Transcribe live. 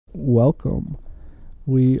welcome.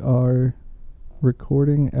 We are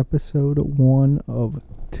recording episode 1 of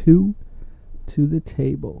 2 to the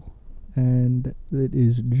table. And it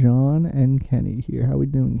is John and Kenny here. How we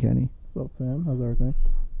doing, Kenny? What's up, fam? How's everything?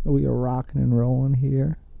 We are rocking and rolling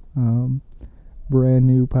here. Brand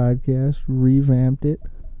new podcast. Revamped it.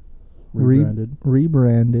 Rebranded,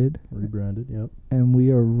 yep. And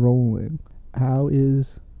we are rolling. How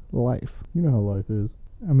is life? You know how life is.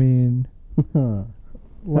 I mean...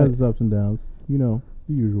 Has its ups and downs. You know,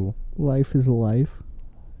 the usual. Life is life.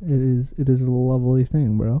 It is a lovely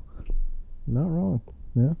thing, bro. Not wrong.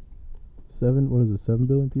 Yeah. 7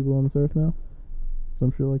 billion people on this earth now?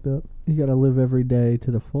 Some shit like that? You gotta live every day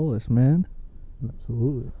to the fullest, man.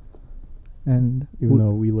 Absolutely. And even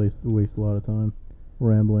though we waste a lot of time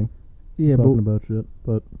rambling, talking about shit,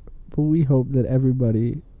 but we hope that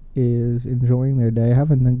everybody is enjoying their day,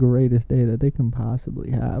 having the greatest day that they can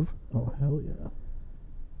possibly have. Oh, hell yeah.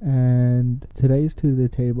 And today's to the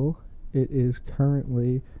table. It is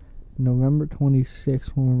currently November 26th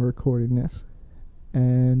when we're recording this.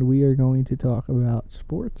 And we are going to talk about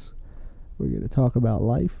sports. We're going to talk about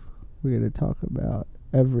life. We're going to talk about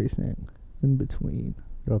everything in between.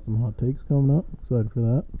 Got some hot takes coming up. Excited for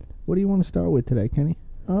that. What do you want to start with today, Kenny?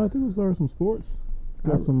 I think we'll start with some sports.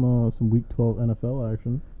 Got some Week 12 NFL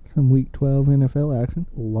action. Some Week 12 NFL action.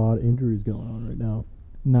 A lot of injuries going on right now.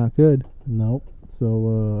 Not good. Nope. So,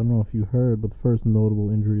 I don't know if you heard, but the first notable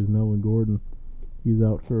injury is Melvin Gordon. He's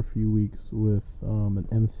out for a few weeks with an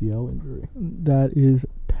MCL injury. That is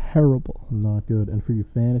terrible. Not good. And for you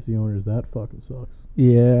fantasy owners, that fucking sucks.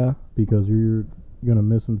 Yeah. Because you're going to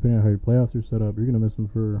miss him, depending on how your playoffs are set up, you're going to miss him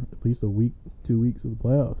for at least a week, 2 weeks of the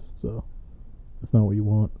playoffs. So, that's not what you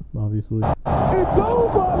want, obviously. It's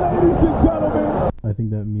over, ladies and gentlemen. I think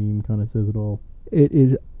that meme kind of says it all. It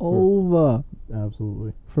is over.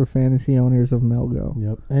 Absolutely. For fantasy owners of Melgo.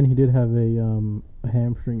 Yep. And he did have a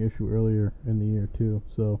hamstring issue earlier in the year, too.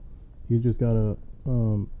 So, he's just got to...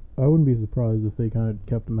 I wouldn't be surprised if they kind of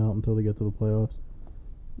kept him out until they get to the playoffs.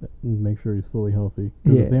 And make sure he's fully healthy.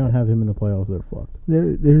 Because if they don't have him in the playoffs, they're fucked.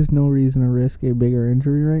 There's no reason to risk a bigger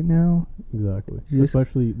injury right now. Exactly.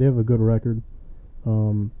 Especially, they have a good record.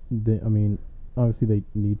 Obviously they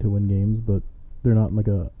need to win games, but they're not in like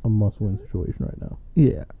a must-win situation right now.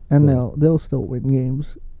 Yeah, and they'll still win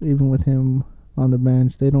games even with him on the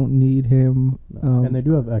bench. They don't need him. No. And they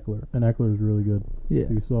do have Eckler, and Eckler is really good. Yeah,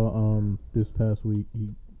 you saw this past week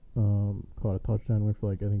he caught a touchdown, went for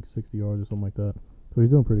like I think 60 yards or something like that. So he's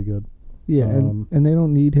doing pretty good. Yeah, and they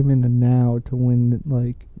don't need him in the now to win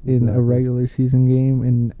in a regular season game,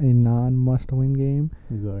 in a non-must-win game.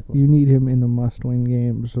 Exactly. You need him in the must-win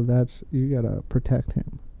game, so you gotta protect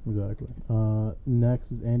him. Exactly.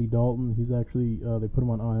 Next is Andy Dalton. He's actually they put him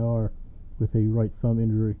on IR with a right thumb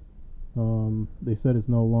injury. They said it's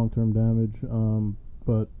no long-term damage,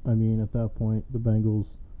 but I mean at that point the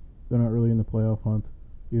Bengals, they're not really in the playoff hunt.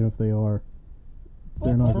 Even if they are,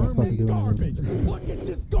 they're not going to fucking do anything. Look at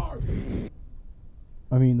this garbage.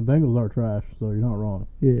 I mean, the Bengals are trash, so you're not wrong.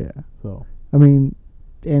 Yeah. So. I mean,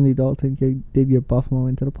 Andy Dalton did get Buffalo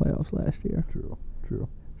into the playoffs last year. True.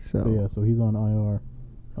 So he's on IR.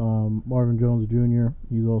 Marvin Jones Jr.,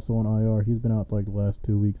 he's also on IR. He's been out like the last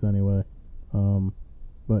 2 weeks anyway.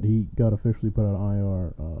 But he got officially put on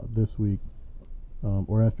IR this week.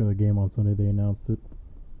 Or after the game on Sunday, they announced it.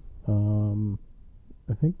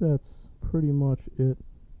 I think that's pretty much it.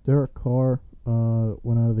 Derek Carr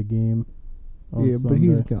went out of the game on Sunday. But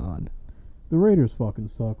he's gone. The Raiders fucking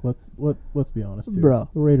suck. Let's be honest here. Bro.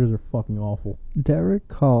 The Raiders are fucking awful. Derek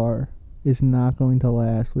Carr is not going to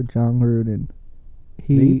last with John Gruden.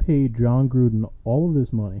 They paid John Gruden all of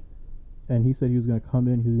this money, and he said he was going to come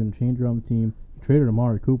in, he was going to change around the team. He traded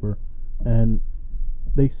Amari Cooper, and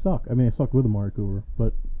they suck. I mean, they sucked with Amari Cooper,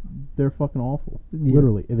 but they're fucking awful. Yeah.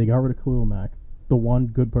 Literally. They got rid of Khalil Mack, the one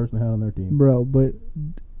good person they had on their team. Bro, but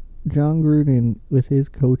John Gruden, with his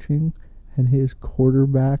coaching and his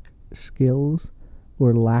quarterback skills,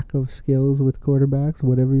 or lack of skills with quarterbacks,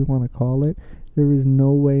 whatever you want to call it, there is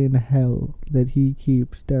no way in hell that he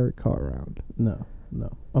keeps Derek Carr around. No.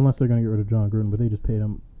 Unless they're going to get rid of John Gruden, but they just paid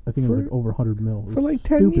him, I think it was like over $100 million. For like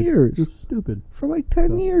 10 years. It was stupid. For like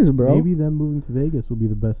 10 years, bro. Maybe them moving to Vegas will be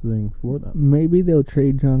the best thing for them. Maybe they'll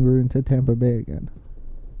trade John Gruden to Tampa Bay again.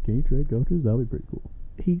 Can you trade coaches? That would be pretty cool.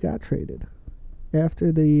 He got traded.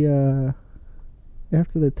 After the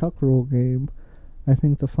Tuck Rule game, I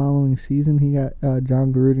think the following season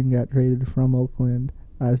John Gruden got traded from Oakland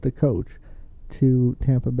as the coach to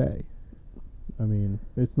Tampa Bay. I mean,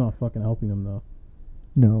 it's not fucking helping them though.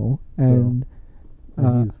 No, and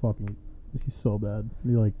he's so bad.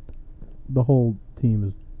 The whole team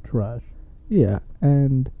is trash. Yeah,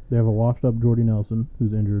 and They have a washed-up Jordy Nelson,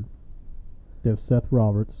 who's injured. They have Seth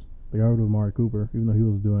Roberts. They got rid of Amari Cooper, even though he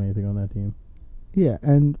wasn't doing anything on that team.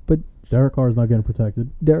 but Derek Carr is not getting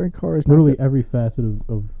protected. Derek Carr is Literally not every facet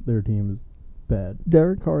of their team is bad.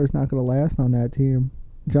 Derek Carr is not going to last on that team.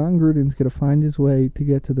 John Gruden's going to find his way to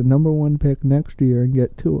get to the number 1 pick next year and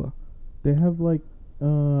get Tua. They have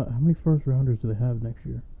how many first-rounders do they have next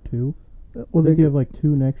year? 2? Well, They have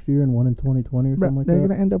 2 next year and 1 in 2020 or something like they're that.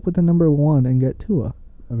 going to end up with the number 1 and get Tua.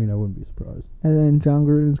 I mean, I wouldn't be surprised. And then John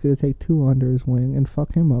Gruden's going to take Tua under his wing and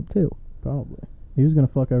fuck him up too. Probably. He was gonna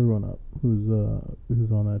fuck everyone up who's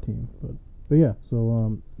on that team. But yeah,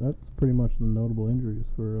 so that's pretty much the notable injuries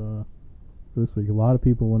for this week. A lot of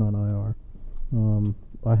people went on IR.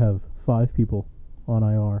 I have 5 people on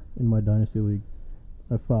IR in my dynasty league.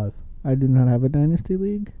 I have 5. I do not have a dynasty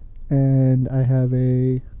league, and I have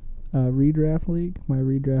a redraft league. My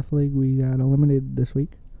redraft league, we got eliminated this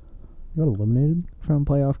week You got eliminated? from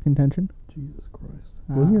playoff contention. Jesus Christ!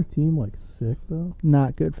 Wasn't your team sick though?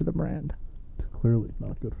 Not good for the brand. It's clearly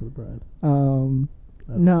not good for the brand.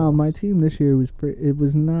 That No, sucks. my team this year was it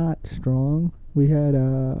was not strong. We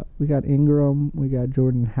got Ingram, we got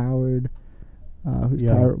Jordan Howard, who's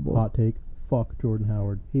terrible. Hot take. Fuck Jordan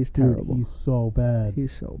Howard. He's Dude, terrible. he's so bad.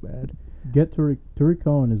 He's so bad. Get Tariq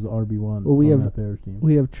Cohen is the RB1 Well, we on have- that Bears team.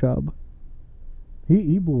 We have Chubb.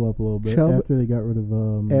 He blew up a little bit Chubb- after they got rid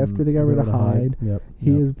of After they got rid of Hyde. Yep.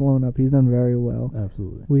 He yep, is blown up. He's done very well.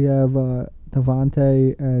 absolutely We have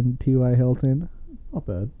Devontae and T.Y. Hilton. not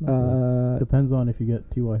bad. Not bad. Depends on if you get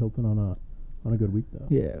T.Y. Hilton on a good week though.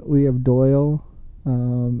 Yeah, we have Doyle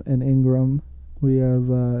and Ingram. We have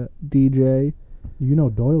DJ. You know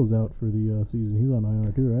Doyle's out for the season. He's on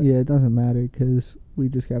IR too, right? Yeah, it doesn't matter because we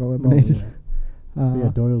just got Oh, eliminated. yeah. Yeah,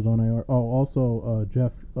 Doyle's on IR. Oh, also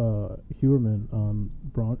Jeff Heuerman on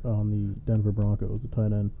the Denver Broncos, the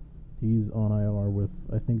tight end. He's on IR with,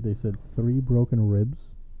 I think they said 3 broken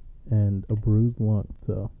ribs and a bruised lung.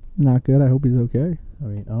 So, Not good. I hope he's okay. I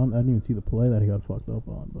mean, I didn't even see the play that he got fucked up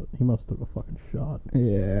on, but he must have took a fucking shot.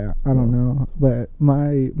 Yeah, I don't know. But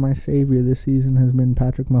my savior this season has been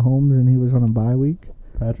Patrick Mahomes, and he was on a bye week.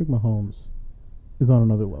 Patrick Mahomes is on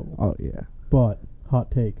another level. Oh, yeah. But, hot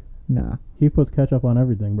take, Nah. he puts ketchup on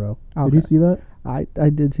everything, bro. Okay. Did you see that? I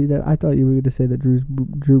did see that. I thought you were going to say that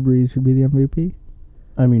Drew Brees should be the MVP.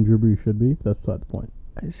 I mean, Drew Brees should be. That's beside the point.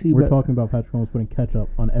 I see. We're but talking about Patrick Mahomes putting ketchup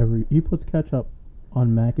on he puts ketchup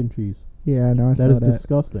on mac and cheese. Yeah, I know. I saw That is that.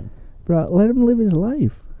 disgusting. Bro, let him live his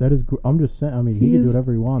life. That is. I'm just saying. I mean, he He can do is-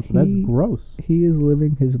 whatever he wants, but that's he- gross. He is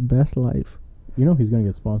living his best life. You know, he's gonna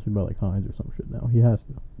get sponsored by Heinz or some shit now. He has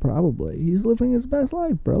to. Probably. He's living his best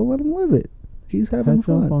life, bro. Let him live it. He's having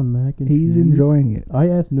Ketchup fun. on mac and He's cheese. enjoying it. I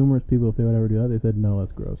asked numerous people if they would ever do that. They said no,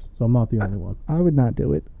 that's gross. So I'm not the only one. I would not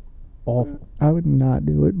do it. Awful. I would not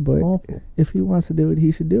do it, but Awful. if he wants to do it,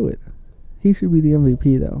 he should do it. He should be the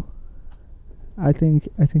MVP, though. I think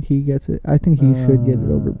he gets it. I think he should get it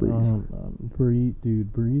over Breeze.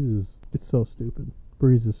 Breeze is. It's so stupid.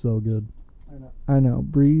 Breeze is so good. I know.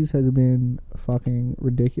 Breeze has been fucking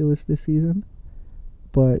ridiculous this season,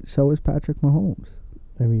 but so is Patrick Mahomes.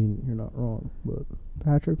 I mean, you're not wrong, but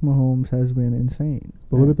Patrick Mahomes has been insane.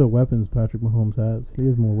 look at the weapons Patrick Mahomes has. He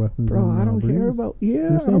has more weapons. Bro, than, I don't Breeze. care about. Yeah,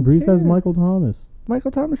 You're I saying don't Breeze has care. Michael Thomas.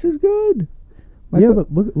 Michael Thomas is good. Yeah,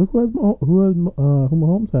 but look who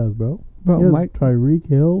Mahomes has, bro. Bro, He has Mike, Tyreek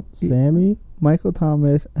Hill, Sammy. Michael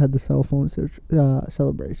Thomas had the cell phone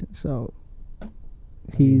celebration, so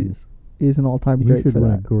he is an all-time He great should for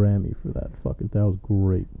win a that. Grammy for that. That was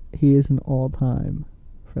great. He is an all-time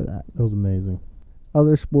for that. That was amazing.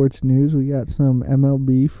 Other sports news, we got some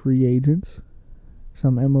MLB free agents,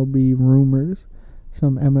 some MLB rumors,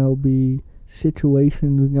 some MLB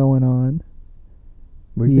situations going on.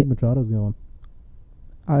 Where do you Yeah. think Machado's going?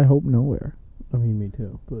 I hope nowhere. I mean, me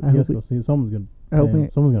too. But I he has hope to go see. Someone's gonna I pay hope him. he-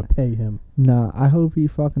 Someone's gonna pay him. Nah, I hope he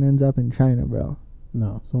fucking ends up in China, bro.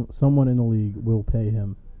 No, someone in the league will pay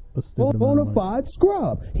him a stupid amount Bona of money. fide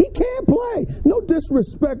scrub. He can't play. No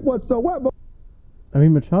disrespect whatsoever. I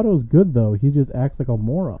mean, Machado's good though. He just acts like a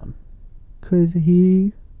moron. 'Cause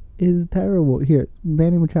he is terrible. Here,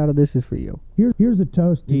 Manny Machado, this is for you. Here's a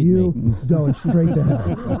toast to Eat you me. going straight to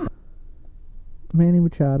hell. Manny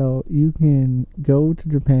Machado, you can go to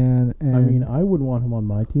Japan and... I mean, I wouldn't want him on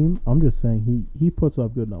my team. I'm just saying he puts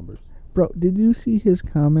up good numbers. Bro, did you see his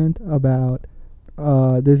comment about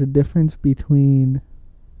there's a difference between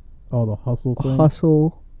Oh, the hustle thing.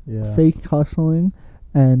 hustle, Yeah. fake hustling,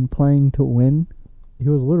 and playing to win? He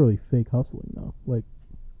was literally fake hustling though. Like,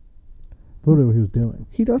 literally what he was doing.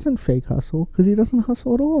 He doesn't fake hustle because he doesn't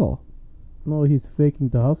hustle at all. No, he's faking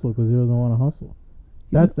to hustle because he doesn't want to hustle.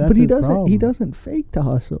 That's but he his doesn't. problem. He doesn't fake to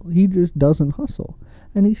hustle. He just doesn't hustle.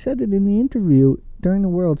 And he said it in the interview during the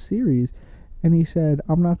World Series. And he said,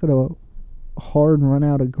 "I'm not gonna hard run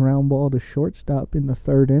out a ground ball to shortstop in the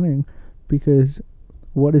third inning because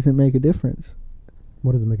what does it make a difference?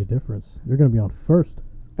 What does it make a difference? You're gonna be on first.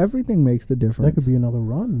 Everything makes the difference. That could be another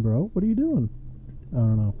run, bro. What are you doing? I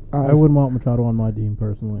don't know. I I wouldn't want Machado on my team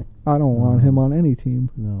personally. I don't want him on any team.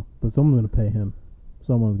 No, but someone's gonna pay him.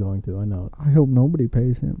 Someone's going to. I know it. I hope nobody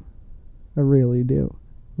pays him. I really do.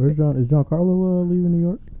 Where's John? Is Giancarlo leaving New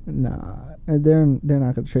York? Nah, and they're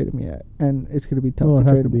not gonna trade him yet, and it's gonna be tough Well, to it'd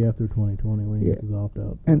have trade to him. be after 2020 when he Yeah. gets his opt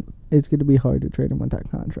out. And it's gonna be hard to trade him with that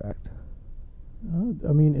contract.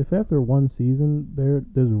 I mean, if after one season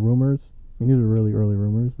there's rumors. I mean, these are really early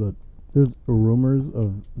rumors, but there's rumors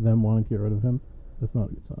of them wanting to get rid of him. That's not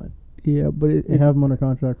a good sign. Yeah, but They have him under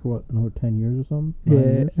contract for what, another 10 years or something? 9 yeah,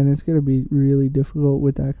 years? and it's gonna be really difficult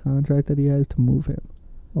with that contract that he has to move him.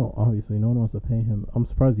 Well, obviously, no one wants to pay him. I'm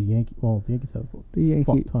surprised the Yankees have The a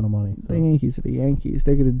fuck ton of money. So. The Yankees are the Yankees.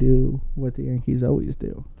 They're gonna do what the Yankees always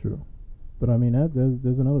do. True. But I mean,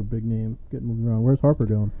 there's another big name getting moved around. Where's Harper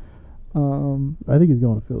going? I think he's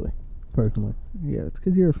going to Philly, personally. Yeah, it's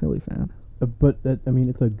because you're a Philly fan. But I mean,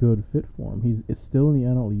 it's a good fit for him. It's still in the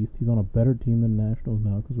NL East. He's on a better team than the Nationals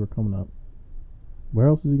now because we're coming up. Where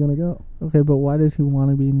else is he going to go? Okay, but why does he want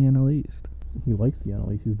to be in the NL East? He likes the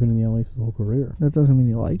NL East. He's been in the NL East his whole career. That doesn't mean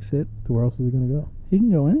he likes it. So where else is he going to go? He can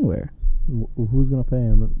go anywhere. Who's going to pay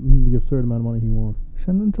him the absurd amount of money he wants?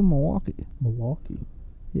 Send him to Milwaukee. Milwaukee.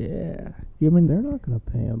 Yeah, give him. They're not going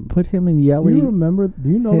to pay him. Put him in Yelly. Do you remember? Do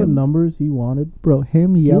you know the him- numbers he wanted? Bro,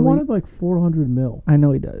 him He Yelly. wanted like 400 mil. I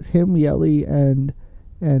know he does. Him Yelly and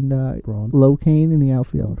Braun. Locane in the Oh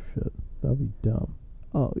outfield. shit, that'd be dumb.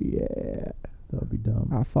 Oh yeah, That'd be dumb.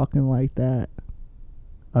 I fucking like that.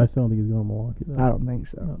 I still don't think he's going to Milwaukee. Though. I don't think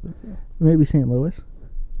I so. don't think so. Maybe St. Louis.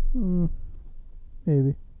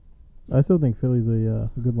 Maybe. I still think Philly's a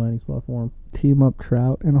good landing spot for him. Team up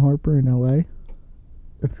Trout and Harper in L.A.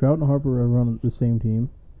 If Trout and Harper are on the same team,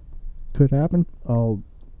 Could happen. I don't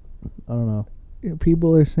know. Yeah,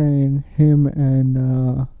 people are saying him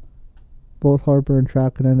and both Harper and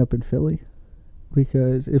Trout could end up in Philly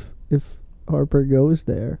because if Harper goes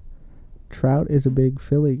there, Trout is a big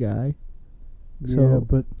Philly guy. Yeah, So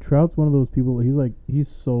but Trout's one of those people. He's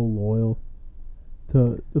so loyal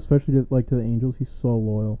especially to the Angels. He's so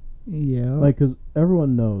loyal. yeah, Like, because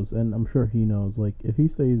everyone knows, and I'm sure he knows, like, if he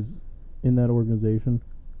stays in that organization,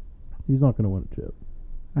 he's not going to win a chip.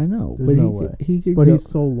 I know, There's but no way. he could. But go, he's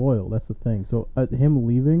so loyal. That's the thing. So him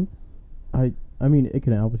leaving, I mean, it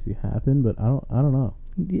can obviously happen, but I don't know.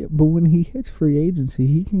 yeah, but when he hits free agency,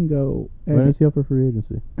 he can go. When And is he up for free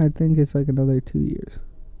agency? I think it's like another 2 years,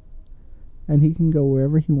 and he can go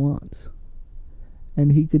wherever he wants,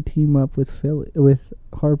 and he could team up with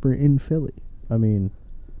Harper in Philly. I mean,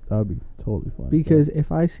 I'd be totally fine. with Because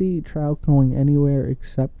if I see Trout going anywhere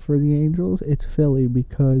except for the Angels, it's Philly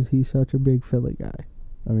because he's such a big Philly guy. that.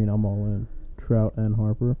 I mean, I'm all in. Trout and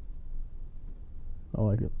Harper. I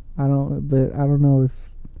like it. I don't know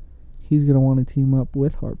if he's gonna want to team up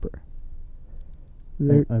with Harper.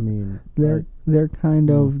 They're I mean, they're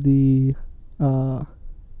kind of the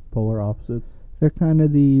polar opposites. they're kind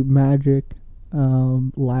of the Magic,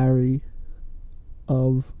 Larry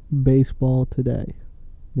of baseball today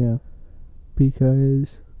Yeah.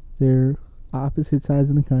 because they're opposite sides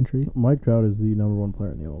of the country. Mike Trout is the number one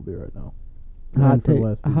player in the MLB right now. Hot And for the take,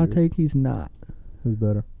 last few hot years. take. He's not Who's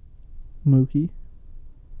better? Mookie.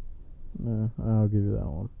 I'll give you that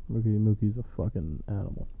one. Mookie's a fucking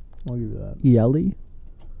animal. I'll give you that. Yelly.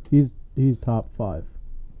 He's top 5.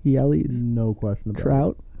 Yelly's No question about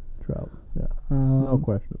Trout. it. Trout. Yeah. No Um,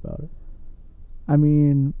 question about it. I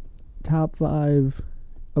mean, top 5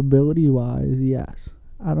 ability wise, yes.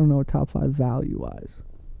 I don't know top 5 value wise.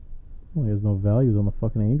 Well, he has no values on the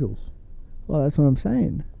fucking Angels. Well, that's what I'm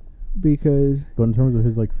saying. Because But in terms of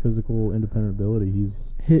his physical independent ability,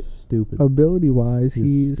 he's stupid. ability wise,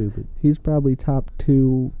 He's stupid. he's probably top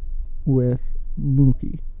 2 with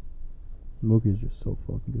Mookie. Mookie's just so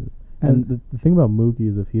fucking good. And And the thing about Mookie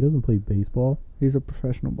is if he doesn't play baseball, he's a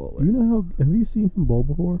professional bowler. you know have you seen him bowl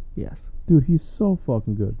before? Yes. Dude, he's so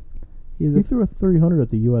fucking good. He's He a, threw a 300 at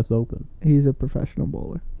the U.S. Open. he's a professional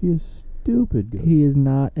bowler. He is stupid good. He is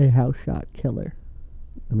not a house shot killer.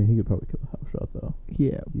 I mean, he could probably kill a house shot, though.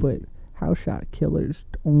 Yeah, Easy. but house shot killers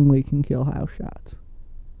only can kill house shots.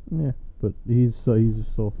 Yeah, but he's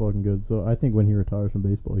just so fucking good. So I think when he retires from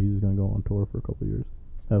baseball, he's just going to go on tour for a couple years.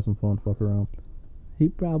 Have some fun, fuck around. He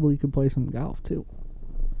probably could play some golf too.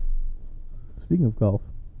 Speaking of golf,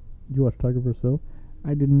 did you watch Tiger vs. Phil?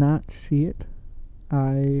 I did not see it.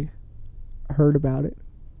 I heard about it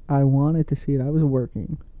I wanted to see it. I was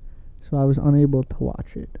working, so I was unable to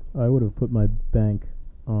watch it. I would have put my bank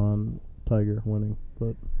on Tiger winning,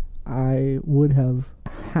 but I would have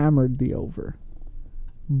hammered the over.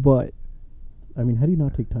 But, I mean, how do you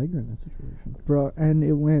not take Tiger in that situation? bro, and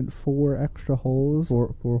it went 4 extra holes.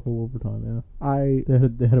 Four hole overtime, yeah. I They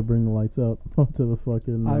had to bring the lights up onto the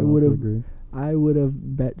fucking. I onto would the have- green. I would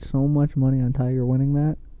have bet so much money on Tiger winning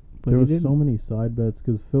that. But There he was didn't. so many side bets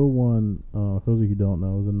because Phil won. For those of you who don't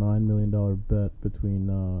know, it was a $9 million bet between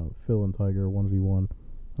Phil and Tiger 1v1.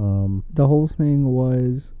 The whole thing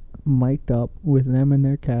was mic'd up with them and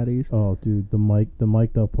their caddies. Oh, dude, the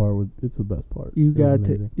mic'd up part it's the best part. You It was got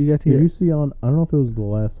amazing. to Did hear. you see on? I don't know if it was the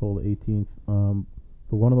last hole, the 18th.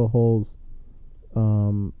 But one of the holes,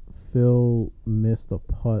 Phil missed a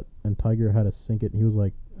putt and Tiger had to sink it. And he was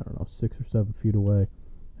like, I don't know, 6 or 7 feet away,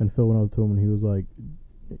 and Phil went up to him and he was like,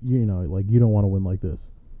 you know, like, you don't want to win like this.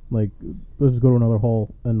 Like, let's just go to another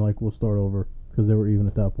hole and like we'll start over because they were even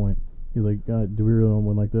at that point. He's like, do we really want to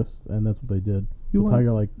win like this? And that's what they did. You But want,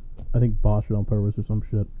 Tiger, like, I think botched it on purpose or some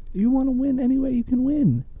shit. you want to win any way you can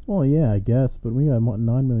win. Well, yeah, I guess, but we got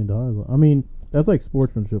 $9 million. I mean, that's like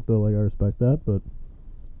sportsmanship, though. Like, I respect that, but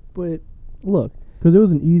But look, because it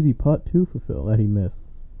was an easy putt too for Phil that he missed.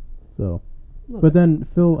 So, look but then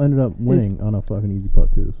Phil ended up winning on a fucking easy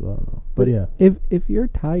putt too. So I don't know, but yeah, if you're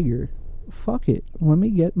Tiger, fuck it. Let me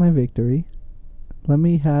get my victory. Let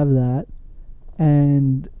me have that.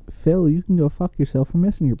 And Phil, you can go fuck yourself for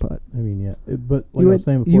missing your putt. I mean, yeah, but like You I had, was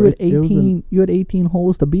saying you before, had it was 18. You had 18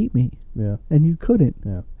 holes to beat me, yeah, and you couldn't.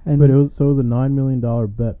 yeah. And But it was a $9 million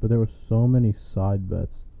bet, but there were so many side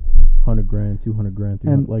bets, 100 grand, 200 grand,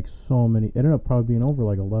 300, And- like so many. It ended up probably being over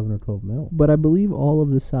like 11 or 12 mil. But I believe all of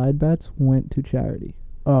the side bets went to charity.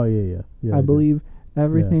 Oh yeah. I they did. believe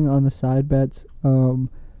everything on the side bets.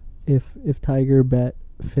 If Tiger bet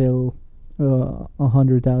Phil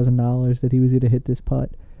 $100,000 that he was going to hit this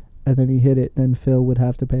putt, and then he hit it, then Phil would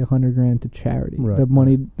have to pay 100 grand to charity. Right,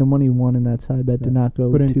 the money won in that side bet did Yeah. not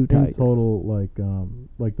go But to in Tiger. total, like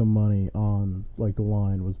the money on like the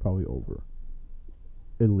line was probably over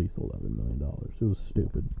at least $11 million. It was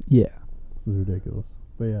stupid. Yeah, It was ridiculous.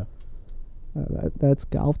 But yeah, that's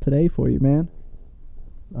golf today for you, man.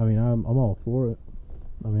 I mean, I'm all for it.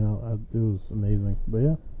 I mean, it was amazing. But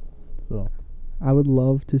yeah, so I would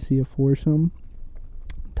love to see a foursome.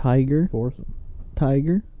 Tiger,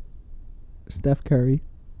 Steph Curry,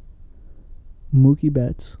 Mookie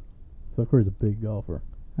Betts. Steph Curry's a big golfer.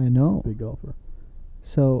 I know. Big golfer.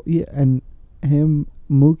 So yeah, and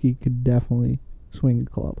Mookie could definitely swing a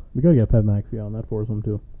club. We gotta get Pat McAfee on that foursome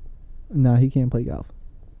too. Nah, he can't play golf.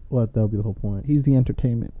 Well, that would be the whole point. He's the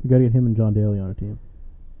entertainment. We gotta get him and John Daly on a team.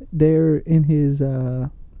 They're in his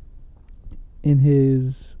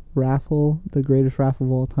raffle, the greatest raffle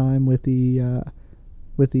of all time, with the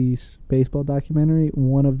baseball documentary.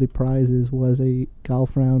 One of the prizes was a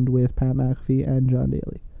golf round with Pat McAfee and John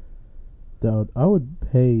Daly. Dude, I would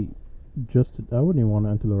pay I wouldn't even want to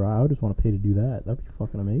enter the raffle. I would just want to pay to do that. That'd be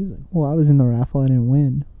fucking amazing. Well, I was in the raffle. I didn't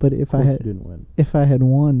win, but if Of course I you didn't win. had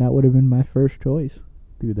won, that would have been my first choice.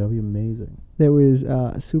 Dude, that'd be amazing. There was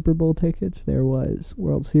Super Bowl tickets. There was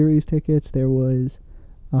World Series tickets. There was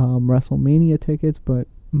WrestleMania tickets. But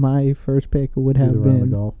my first pick would Either have round of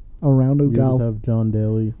been golf. a round of You golf. just have John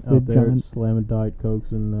Daly out with there John- slamming Diet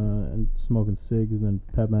Cokes and smoking cigs, and then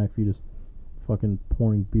Pat McAfee just fucking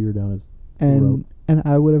pouring beer down his throat. And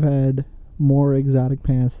I would have had more exotic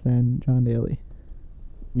pants than John Daly.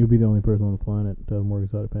 You'd be the only person on the planet to have more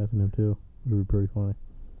exotic pants than him too. It would be pretty funny.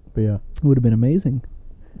 But yeah. It would have been amazing.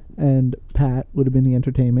 And Pat would have been the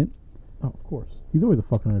entertainment. Oh, of course. He's always a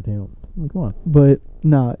fucking entertainment. I mean, come on. But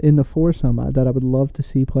nah, in the foursome that I would love to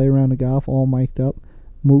see play around the golf, all mic'd up,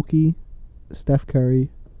 Mookie, Steph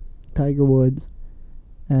Curry, Tiger Woods,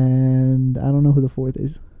 and I don't know who the fourth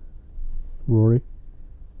is. Rory.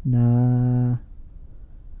 Nah.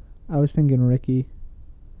 I was thinking Ricky.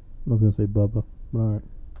 I was gonna say Bubba. But alright.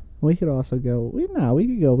 We could also go. We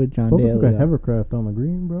could go with John Bubba Daly. took a though. hovercraft on the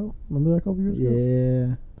green, bro. Remember that a couple years ago?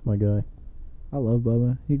 Yeah, That's my guy. I love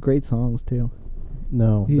Bubba. He had great songs too.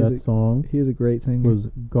 No, He's that a- song He is a great singer. was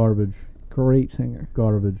garbage. Great singer.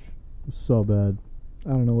 Garbage. It was so bad.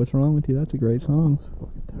 I don't know what's wrong with you. That's a great song. It's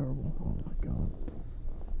fucking terrible. Oh my god.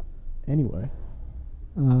 Anyway.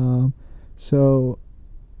 So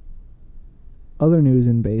other news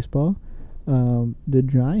in baseball, the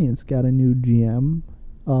Giants got a new GM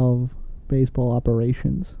of baseball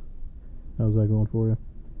operations. How's that going for you?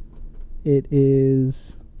 It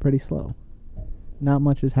is pretty slow. Not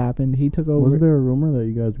much has happened. He took over. Wasn't there a rumor that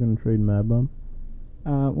you guys were going to trade Mad Bum?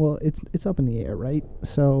 Well, it's up in the air, right?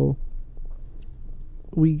 So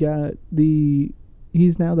we got the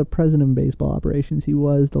he's now the president of baseball operations. He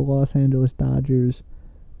was the Los Angeles Dodgers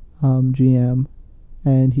GM,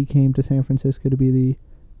 and he came to San Francisco to be the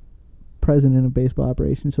president of baseball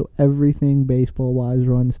operations. So everything baseball-wise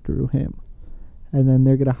runs through him. And then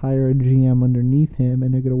they're going to hire a GM underneath him,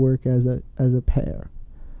 and they're going to work as a pair.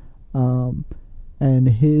 And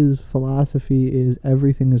his philosophy is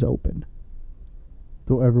everything is open.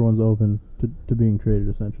 So everyone's open to being traded,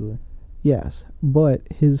 essentially. Yes, but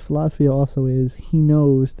his philosophy also is he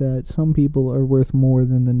knows that some people are worth more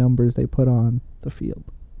than the numbers they put on the field.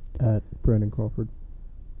 At Brandon Crawford.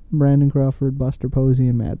 Brandon Crawford, Buster Posey,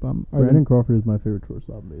 and Mad Bum. Brandon Crawford is my favorite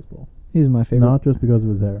shortstop in baseball. He's my favorite. Not just because of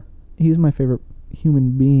his hair. He's my favorite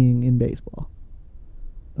human being in baseball.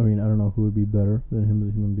 I mean, I don't know who would be better than him as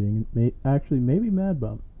a human being. Actually, maybe Mad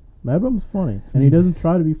Bum. Mad Bum's funny, and he doesn't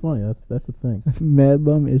try to be funny. That's the thing. Mad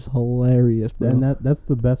Bum is hilarious, bro. And that's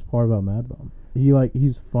the best part about Mad Bum.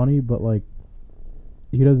 He's funny, but like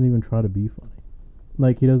he doesn't even try to be funny.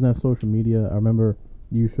 Like he doesn't have social media. I remember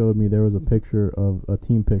you showed me there was a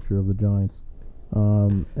team picture of the Giants,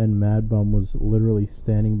 and Mad Bum was literally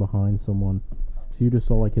standing behind someone. So you just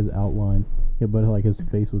saw like his outline, but like his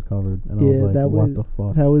face was covered, and I was like, "What the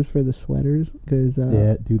fuck?" That was for the sweaters, because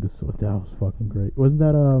yeah, dude, that was fucking great. Wasn't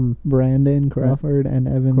that Brandon Crawford and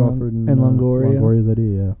Evan Crawford and Longoria? Longoria's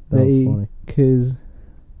idea, yeah, that was funny. Because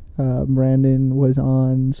Brandon was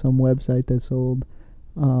on some website that sold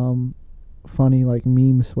funny like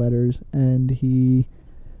meme sweaters, and he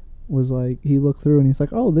was like, he looked through and he's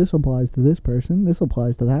like, oh, this applies to this person, this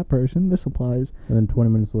applies to that person, this applies. And then 20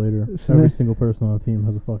 minutes later, every single person on the team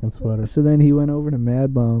has a fucking sweater. So then he went over to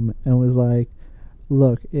Mad Bum and was like,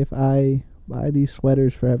 look, if I buy these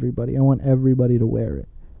sweaters for everybody, I want everybody to wear it.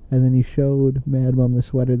 And then he showed Mad Bum the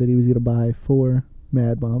sweater that he was going to buy for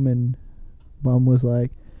Mad Bum, and Bum was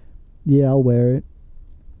like, yeah, I'll wear it.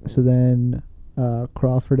 So then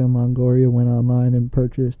Crawford and Longoria went online and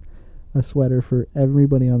purchased a sweater for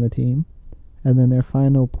everybody on the team, and then their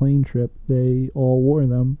final plane trip, they all wore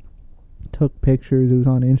them, took pictures. It was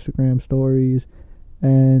on Instagram stories,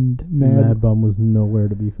 and Mad Bum was nowhere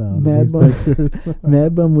to be found in these pictures.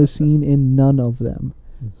 Mad Bum was seen in none of them.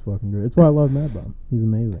 It's fucking great. It's why I love Mad Bum. He's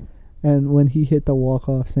amazing. And when he hit the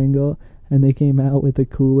walk-off single, and they came out with the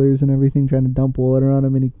coolers and everything, trying to dump water on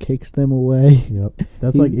him, and he kicks them away. Yep,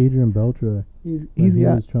 that's like Adrian Beltre. He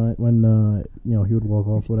would walk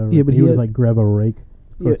off, whatever. Yeah, but he was like grab a rake,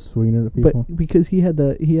 start swinging it at people. But because he had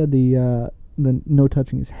the no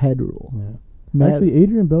touching his head rule. Yeah. Actually,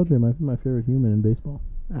 Adrian Beltre might be my favorite human in baseball.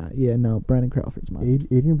 Yeah, no, Brandon Crawford's mine.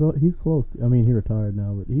 Adrian Beltre, he's close. I mean, he retired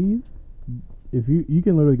now, but if you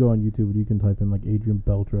can literally go on YouTube and you can type in like Adrian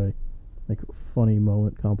Beltre, like funny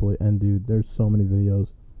moment compilation, and dude, there's so many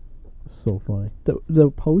videos, so funny.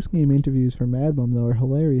 The post game interviews for Mad Bum though are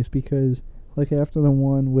hilarious, because like after the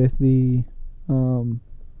one with the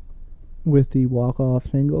walk off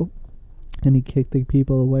single, and he kicked the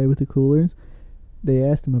people away with the coolers, they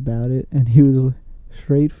asked him about it, and he was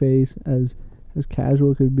straight face, as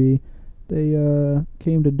casual could be. They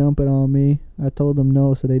came to dump it on me. I told them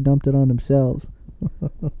no, so they dumped it on themselves.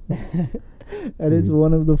 And it's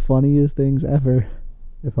one of the funniest things ever.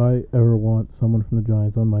 If I ever want someone from the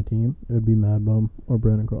Giants on my team, it would be Mad Bum or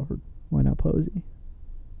Brandon Crawford. Why not Posey?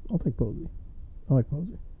 I'll take Posey. I like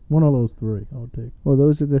Posey. One of those three I would take. Well,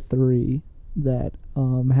 those are the three that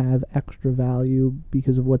have extra value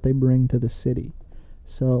because of what they bring to the city.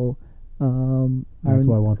 So that's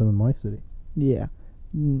why I want them in my city. Yeah.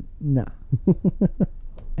 Nah.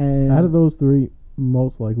 And out of those three,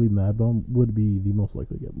 most likely Mad Bum would be the most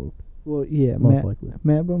likely to get moved. Well, yeah, most likely.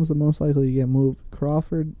 Mad Bum's the most likely to get moved.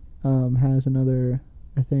 Crawford has another,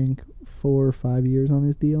 I think, 4 or 5 years on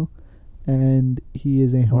his deal, and he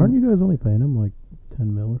is a Aren't you guys only paying him like $10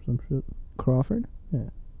 million or some shit? Crawford? Yeah.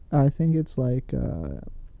 I think it's like $15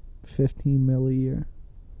 million a year.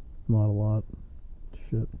 Not a lot.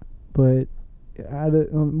 Shit. But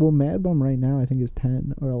Mad Bum right now I think is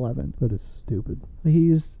 10 or 11. That is stupid.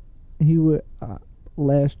 He would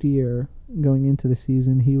last year going into the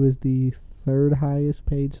season, he was the third highest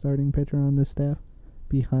paid starting pitcher on the staff,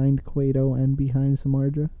 behind Cueto and behind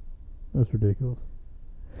Samardzija. That's ridiculous.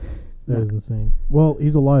 That is insane. Well,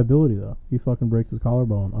 he's a liability though. He fucking breaks his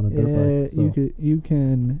collarbone on a dirt bike. So. You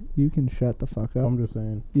can shut the fuck up. I'm just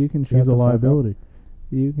saying. You can shut he's the a liability. Fuck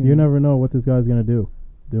up. You never know what this guy's gonna do.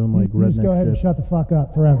 Doing like redneck shit. You just go ahead and shut the fuck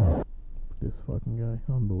up forever. This fucking guy,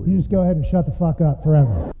 unbelievable. You just go ahead and shut the fuck up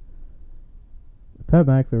forever. If Pat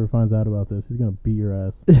McAfee ever finds out about this, he's gonna beat your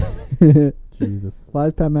ass. Jesus. Why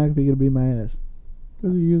is Pat McAfee gonna beat my ass?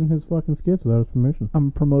 Because you're using his fucking skits without his permission.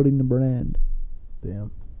 I'm promoting the brand.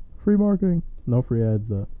 Damn. Free marketing. No free ads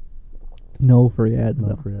though. No free ads, No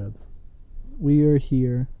though. free ads. We are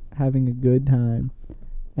here having a good time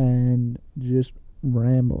and just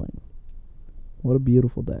rambling. What a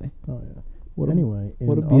beautiful day. Oh yeah. What Anyway, in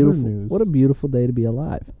what a other beautiful news, what a beautiful day to be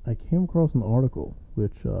alive. I came across an article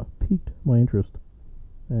which piqued my interest,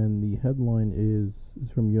 and the headline is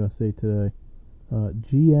from USA Today.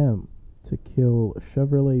 GM to kill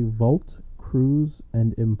Chevrolet Volt, Cruze,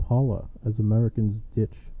 and Impala as Americans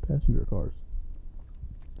ditch passenger cars.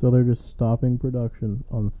 So they're just stopping production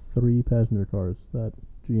on 3 passenger cars that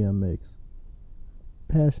GM makes,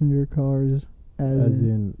 Passenger cars as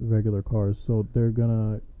in regular cars. So they're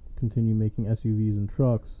gonna continue making SUVs and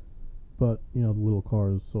trucks, but the little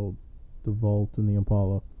cars, so the Volt and the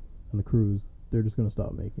Impala and the Cruze, they're just gonna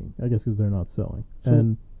stop making, I guess, because they're not selling. So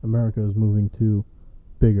And America is moving to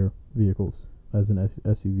bigger vehicles, as in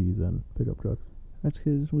SUVs and pickup trucks. that's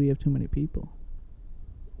because we have too many people.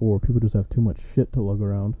 Or people just have too much shit to lug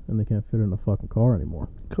around and they can't fit in a fucking car anymore.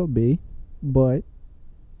 Could be, but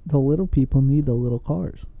the little people need the little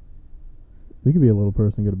cars. You could be a little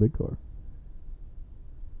person and get a big car.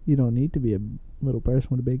 You don't need to be a little person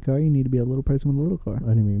with a big car. You need to be a little person with a little car. I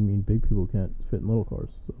didn't even mean big people can't fit in little cars.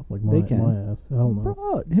 So, like my They can. ass. Hell no.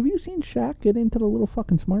 Bro, have you seen Shaq get into the little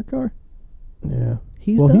fucking smart car? Yeah.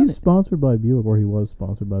 He's Well, done he's it. sponsored by Buick, or he was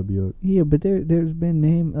sponsored by Buick. Yeah, but there's been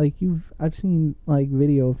him I've seen like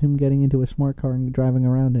video of him getting into a smart car and driving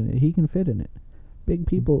around in it. He can fit in it. Big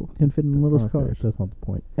people can fit in little Okay, cars. that's not the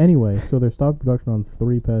point. Anyway, so they're stopping production on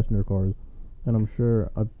 3 passenger cars, and I'm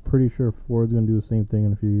pretty sure Ford's gonna do the same thing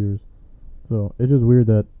in a few years. So it's just weird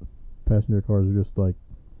that passenger cars are just like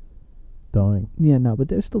dying. Yeah, no, but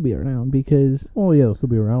they'll still be around because Well, yeah, they'll still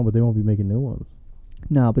be around, but they won't be making new ones.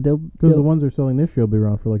 no, but they'll Because the ones they're selling this year will be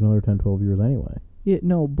around for like another 10, 12 years anyway. yeah,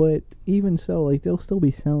 no, but even so, like they'll still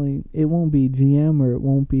be selling. It won't be GM or it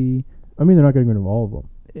won't be. I mean, they're not getting rid of all of them.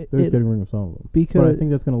 It, They're just it- getting rid of some of them. because But I think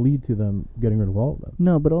that's going to lead to them getting rid of all of them.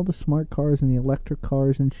 no, but all the smart cars and the electric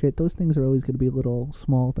cars and shit, those things are always going to be little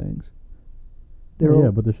small things. They're Well, yeah,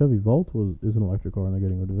 all, but the Chevy Volt is an electric car, and they're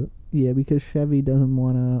getting rid of it. yeah, because Chevy doesn't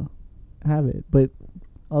want to have it, but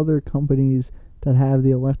other companies that have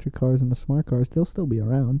the electric cars and the smart cars, they'll still be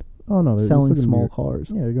around Oh no, they're selling still gonna small be, cars.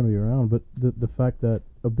 Yeah, they're going to be around. But the fact that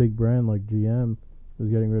a big brand like GM is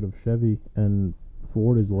getting rid of Chevy, and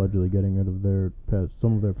Ford is allegedly getting rid of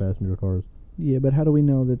some of their passenger cars. Yeah, but how do we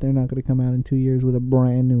know that they're not going to come out in 2 years with a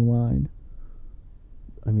brand new line?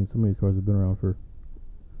 I mean, some of these cars have been around for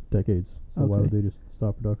decades. So why Okay. would they just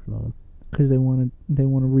stop production on them? Because they want to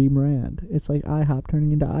rebrand. It's like IHOP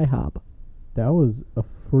turning into IHOP. That was a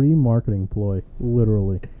free marketing ploy,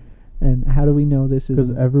 literally. And how do we know this Because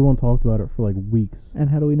isn't? everyone talked about it for like weeks. And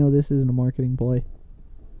how do we know this isn't a marketing ploy?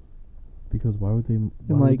 Because why would they?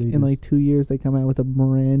 In like 2 years, they come out with a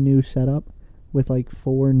brand new setup with like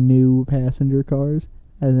 4 new passenger cars,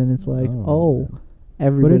 and then it's like, man.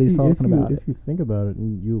 everybody's but if talking about it. If you think about it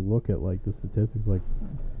and you look at like the statistics, like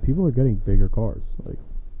people are getting bigger cars. Like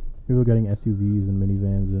people are getting SUVs and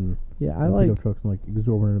minivans and Yeah, I and like pickup trucks and like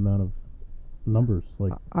exorbitant amount of numbers.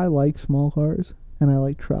 Like I like small cars and I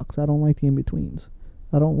like trucks. I don't like the in betweens.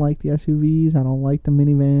 I don't like the SUVs. I don't like the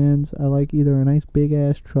minivans. I like either a nice big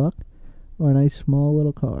ass truck or a nice small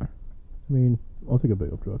little car. I mean, I'll take a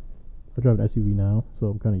pickup truck. I drive an SUV now, so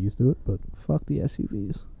I'm kind of used to it. But Fuck the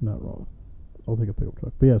SUVs. not wrong. I'll take a pickup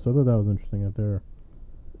truck. But yeah, so I thought that was interesting that they're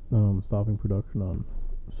stopping production on,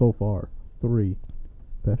 so far, 3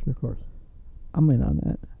 passenger cars. I'm in on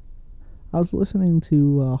that. I was listening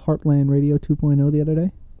to Heartland Radio 2.0 the other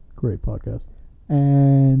day, Great podcast.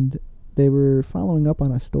 and they were following up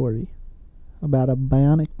on a story about a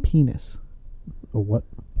bionic penis. A what?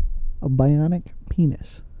 A bionic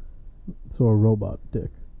penis. So a robot dick.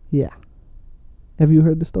 Yeah. Have you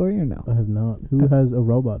heard the story or no? I have not. Who has a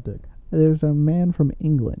robot dick? There's a man from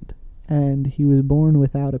England, and he was born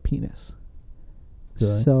without a penis.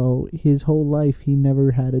 Okay. So his whole life he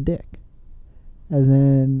never had a dick. And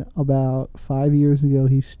then about 5 years ago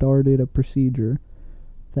he started a procedure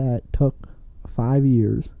that took 5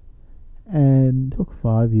 years. And Took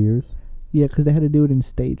 5 years. yeah, because they had to do it in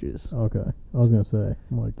stages. Okay, I was gonna say,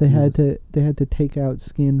 I'm like, They had Jesus. to take out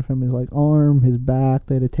skin from his like arm, his back.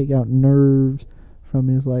 They had to take out nerves from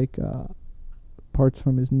his like parts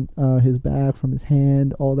from his back, from his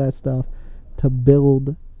hand, all that stuff to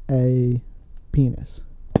build a penis.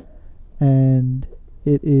 And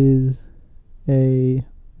it is a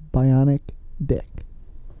bionic dick.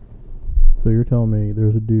 So you're telling me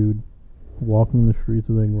there's a dude walking the streets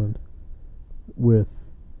of England with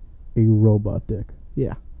a robot dick?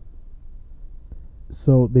 Yeah.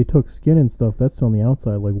 So they took skin and stuff. That's on the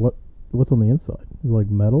outside. Like what's on the inside? Is it like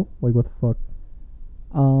metal? Like what the fuck?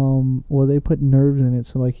 Well, they put nerves in it,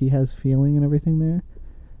 so like he has feeling and everything there.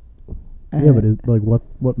 Yeah, but And it's like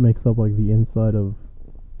what makes up like the inside of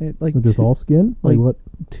it, like just all skin? Like, like what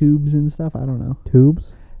tubes and stuff. I don't know.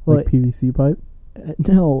 tubes? Well, Like PVC pipe?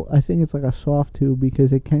 no, I think it's like a soft tube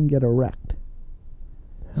because it can get erect.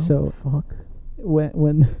 How So- the fuck?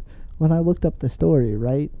 When I looked up the story,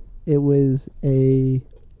 right, it was a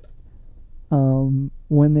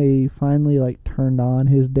when they finally like turned on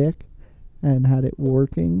his dick and had it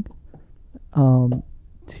working,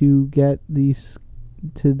 to get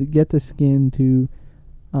get the skin to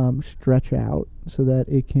stretch out so that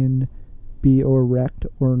it can be erect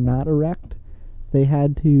or not erect, they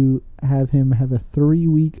had to have him have a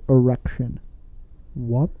 3-week erection.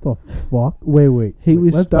 What the fuck? Wait. He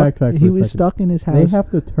was Let's stuck. backtrack for He a was second. stuck in his house. They have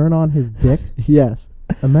to turn on his dick? Yes.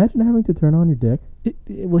 Imagine having to turn on your dick.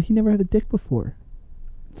 Well, he never had a dick before.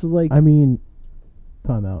 So like I mean,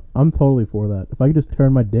 time out. I'm totally for that. If I could just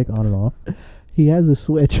turn my dick on and off. he has a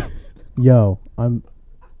switch. Yo, I'm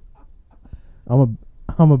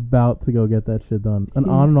about to go get that shit done. An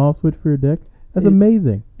He's- on and off switch for your dick? That's It-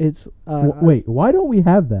 amazing. It's Wait, why don't we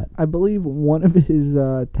have that? I believe one of his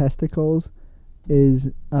testicles is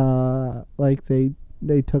like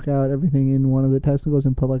they took out everything in one of the testicles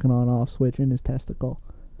and put like an on-off switch in his testicle.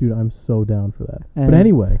 Dude, I'm so down for that. And- But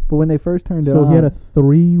anyway, But when they first turned it so on, he had a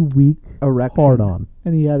 3-week erection, hard on.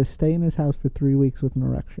 and he had to stay in his house for 3 weeks with an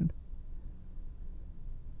erection.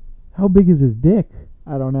 How big is his dick?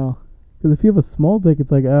 I don't know. Because if you have a small dick,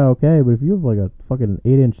 it's like, oh, okay. But if you have like a fucking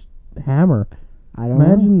 8-inch hammer, I don't know.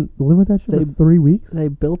 imagine living with that shit They- for 3 weeks. They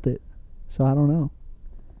built it, so I don't know.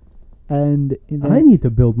 And I need to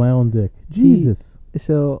build my own dick. Jesus.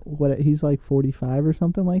 so what? He's like 45 or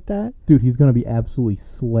something like that. Dude, he's going to be absolutely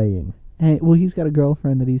slaying. And well, he's got a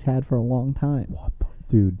girlfriend that he's had for a long time. What the?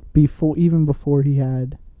 Dude, Even before he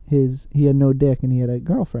had no dick and he had a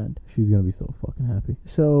girlfriend. she's going to be so fucking happy.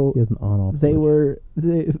 So He has an on-off they switch.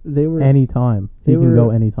 they were Anytime. He they can go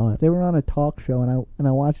were- anytime. they were on a talk show, and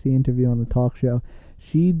I watched the interview on the talk show.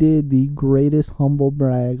 She did the greatest humble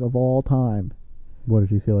brag of all time. What did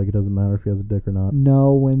she say? Like, it doesn't matter if he has a dick or not?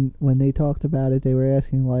 No, when they talked about it, they were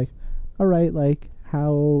asking like, all right, like,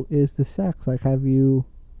 how is the sex? Like, have you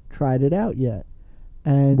tried it out yet?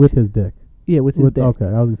 And With his dick. yeah, with his dick. Okay,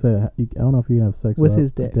 I was going to say, I don't know if you can have sex With without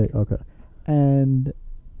his a dick. Okay. And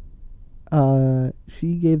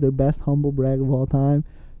she gave the best humble brag of all time.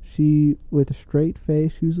 She, with a straight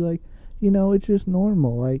face, she was like, it's just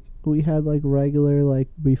normal. Like, we had like regular, like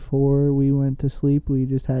before we went to sleep, we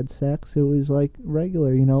just had sex. It was like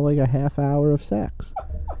regular, like a half hour of sex.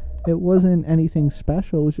 It wasn't anything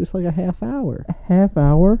special. It was just like a half hour. A half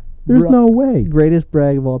hour? There's Bru- no way. Greatest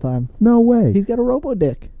brag of all time. No way. He's got a robo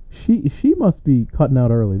dick. She must be cutting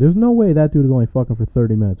out early. There's no way that dude is only fucking for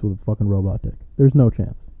 30 minutes with a fucking robot dick. There's no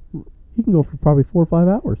chance. He can go for probably 4 or 5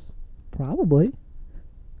 hours. Probably.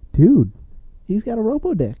 Dude, He's got a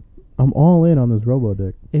robo dick. I'm all in on this robo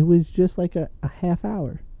dick. It was just like a half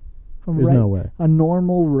hour. There's no way. A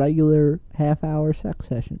normal, regular half hour sex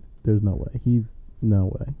session. There's no way. No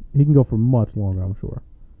way. He can go for much longer, I'm sure.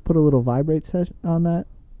 Put a little vibrate session on that.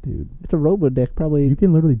 Dude, It's a robo dick. Probably you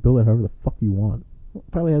can literally build it however the fuck you want.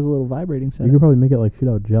 has a little vibrating You setting. could probably make it like shit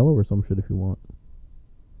out of Jello or some shit if you want.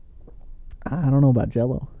 I don't know about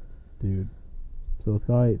Jello. Dude. So this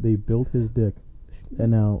guy, they built his dick,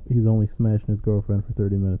 and now he's only smashing his girlfriend for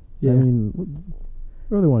 30 minutes. Yeah. I mean,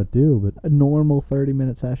 what do they want to do? But A normal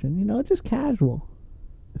 30-minute session. Just casual.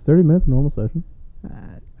 is 30 minutes a normal session?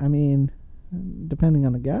 I mean, depending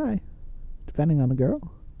on the guy, depending on the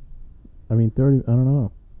girl. I mean, 30, I don't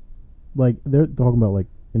know. Like, they're talking about, like,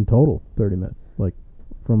 in total, 30 minutes. Like,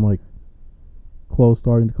 from, like, clothes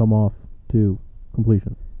starting to come off to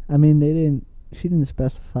completion. I mean, she didn't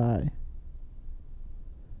specify.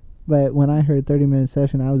 But when I heard 30-minute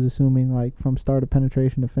session, I was assuming like from start of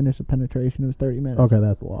penetration to finish of penetration, it was 30 minutes. Okay,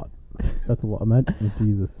 that's a lot. That's a lot. Imagine,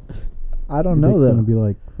 Jesus. I don't Your know dick's though. gonna be,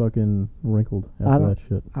 like, fucking wrinkled I after don't- that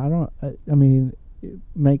shit. I mean,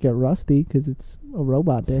 make it rusty because it's a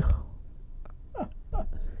robot dick.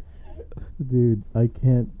 Dude, I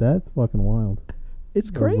can't. That's fucking wild. It's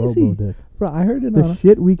A crazy. robo-dick. Bro, I heard it The on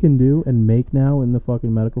shit we can do and make now in the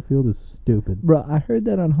fucking medical field is stupid. Bro, I heard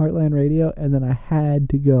that on Heartland Radio, and then I had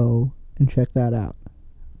to go and check that out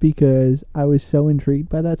because I was so intrigued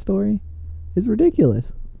by that story. It's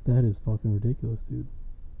ridiculous. That is fucking ridiculous, dude.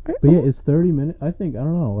 I- But yeah, it's 30 minutes. I think, I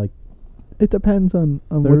don't know, like It depends on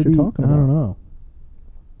 30, what you're talking about. I don't know.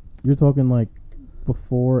 You're talking like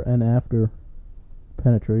before and after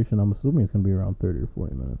penetration. I'm assuming it's going to be around 30 or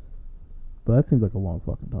 40 minutes. But that seems like a long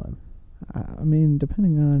fucking time. I mean,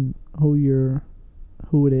 depending on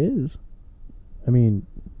who it is. I mean,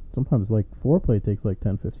 sometimes like foreplay takes like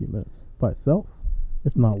 10, 15 minutes by itself,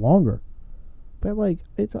 if not longer. But like,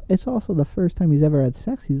 it's also the first time he's ever had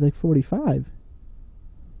sex. He's like 45.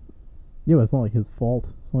 Yeah, but it's not like his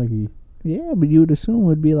fault. It's not like he. Yeah, but you would assume it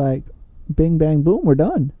would be like, bing bang boom, we're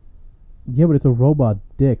done. Yeah, but it's a robot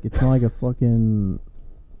dick. It's not like a fucking.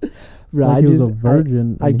 It's Bro, like he was a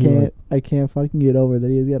virgin. I and he, can't. like- I can't fucking get over that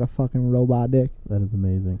he's got a fucking robot dick. that is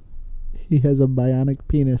amazing. He has a bionic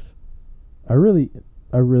penis. I really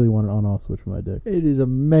want an on-off switch for my dick. It is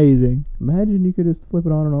amazing. Imagine you could just flip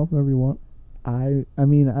it on and off whenever you want. I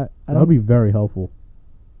mean, I That would be very helpful.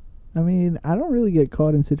 I mean, I don't really get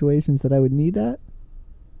caught in situations that I would need that.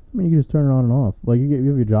 I mean, you can just turn it on and off. Like you have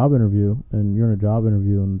your job interview, and you're in a job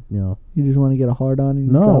interview, and You just want to get a hard on in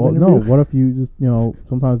your no, job no. interview? What if you just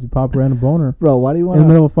sometimes you pop a random boner Bro, why do you in want the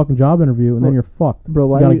middle of a fucking job interview, and then you're fucked. Bro,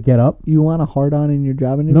 why you gotta do you- get up. you want a hard on in your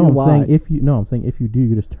job interview? No, I'm Why? saying if you do,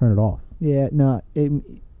 you just turn it off. Yeah, no.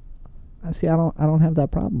 See, I don't have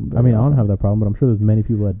that problem. I mean, I don't often. have that problem, but I'm sure there's many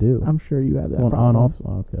people that do. I'm sure you have that So an problem. on-off.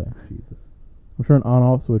 Okay, Jesus. I'm sure an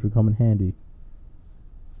on-off switch would come in handy.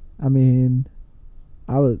 I mean,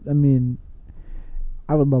 I would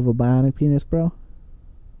love a bionic penis, bro.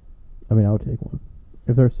 I mean, I would take one.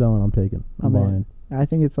 If they're selling, I'm taking. I'm I'm in. buying. I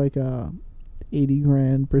think it's like a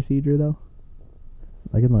 $80,000 procedure though.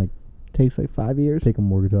 I can like Takes like 5 years. take a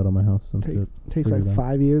mortgage out on my house. Some Take- shit. Takes figure like it out.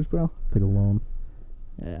 5 years, bro. Take a loan.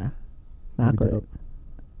 Yeah, not That'd be great. dope.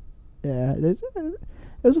 Yeah,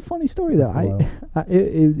 it was a funny story though. That's wild.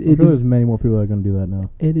 It I'm sure there's many more people that are gonna do that now.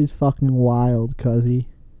 it is fucking wild, cuzzy.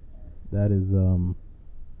 That is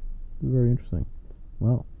very interesting.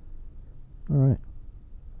 Well, all right.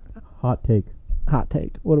 Hot take. Hot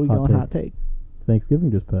take. What are we Hot going? take. Hot take.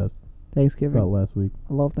 Thanksgiving just passed. Thanksgiving. About last week.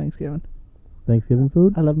 I love Thanksgiving. Thanksgiving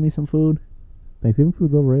food. I love me some food, Thanksgiving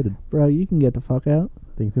food's overrated. bro. You can get the fuck out.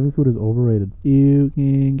 Thanksgiving food is overrated. You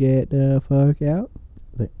can get the fuck out.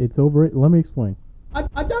 It's overrated. Let me explain.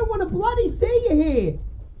 I don't want to bloody see you here.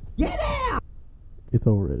 Get out! It's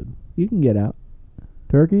overrated. You can get out.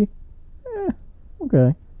 Turkey?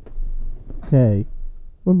 Okay. Okay.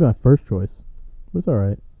 Wouldn't be my first choice, but it's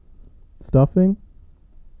alright. Stuffing?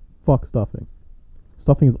 Fuck stuffing.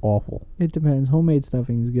 Stuffing is awful. It depends. Homemade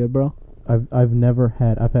stuffing is good, bro. I've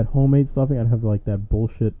had homemade stuffing. I'd have like that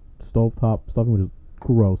bullshit stovetop stuffing, which is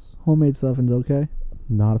gross. Homemade stuffing's okay.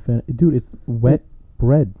 Not a fan. Dude, it's wet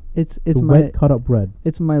bread. It's It's my wet cut up bread.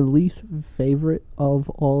 it's my least favorite of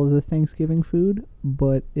all of the Thanksgiving food,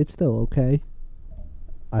 but it's still okay.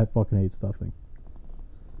 I fucking hate stuffing.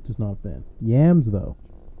 Just not a fan. Yams though.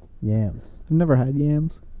 Yams. I've never had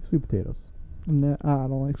yams. Sweet potatoes. I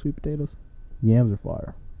don't like sweet potatoes. Yams are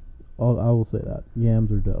fire. I will say that.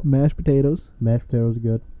 Yams are dope. Mashed potatoes, Mashed potatoes are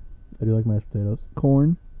good. I do like mashed potatoes.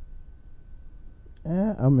 corn,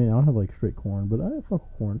 I mean, I don't have like straight corn, but I fuck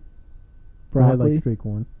with corn. I broccoli. like straight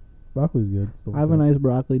corn. Broccoli's good. Still I have a good. nice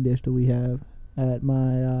broccoli dish that we have at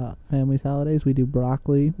my family's holidays. We do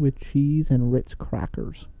broccoli with cheese and Ritz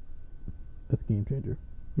crackers. That's a game changer.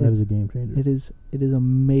 That is a game changer. It is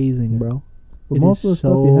amazing, Yeah. bro. But it most is of the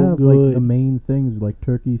stuff you so have, like the good. main things, like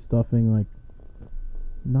turkey stuffing, like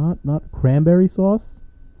not cranberry sauce.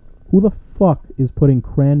 Who the fuck is putting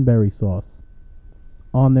cranberry sauce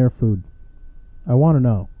on their food? I want to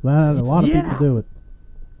know. A lot of people do it.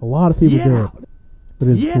 A lot of people do it. But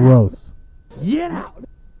it's gross. Get out!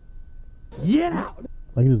 Get out!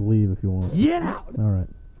 I can just leave if you want. Get out! All right.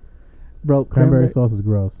 Bro, Cranberry sauce is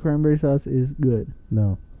gross. Cranberry sauce is good.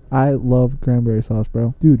 No. I love cranberry sauce,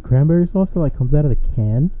 bro. Dude, cranberry sauce that like comes out of the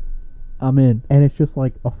can I'm in. and it's just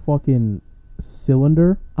like a fucking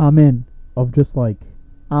cylinder I'm in. of just like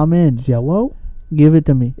I'm in. Jello. Give it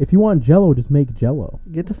to me. If you want Jello, just make Jello.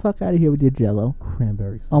 Get the fuck out of here with your Jello.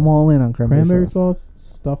 Cranberry sauce. I'm all in on cranberry sauce,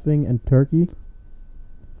 stuffing, and turkey.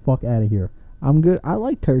 Fuck out of here. I'm good. I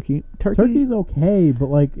like turkey. Turkey's okay, but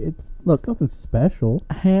like it's Look. nothing special.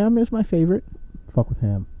 Ham is my favorite. Fuck with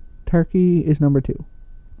ham. Turkey is number 2.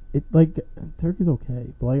 It like turkey's okay,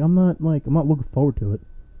 but like I'm not looking forward to it.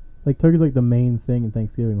 Like turkey's like the main thing in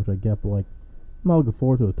Thanksgiving, which I get, but like I'm not looking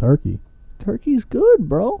forward to a turkey. Turkey's good,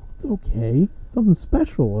 bro. It's okay. It's something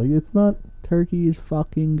special. Like it's not. Turkey is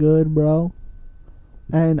fucking good, bro.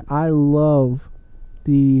 And I love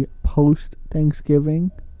the post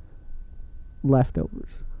Thanksgiving leftovers.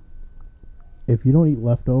 If you don't eat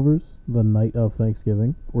leftovers the night of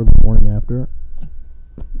Thanksgiving or the morning after,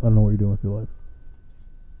 I don't know what you're doing with your life.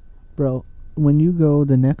 Bro, when you go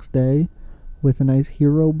the next day with a nice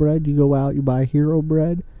hero bread, you go out, you buy hero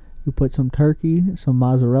bread, you put some turkey, some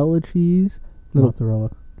mozzarella cheese,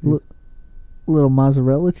 Mozzarella. li- little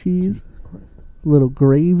mozzarella cheese, Jesus Christ. little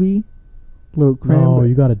gravy, little cranberry. No,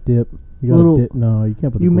 you gotta dip. You gotta Little- no, you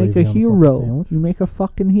can't put the You make a gravy on the fucking hero. sandwich. You make a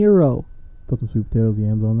fucking hero. Put some sweet potatoes,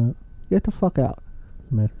 yams on that. Get the fuck out.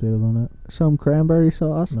 Some mashed potatoes on that. Some cranberry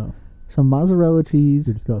sauce. No, Some mozzarella cheese.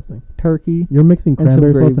 you're disgusting. Turkey. You're mixing And some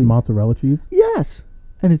cranberry sauce gravy. and mozzarella cheese. Yes.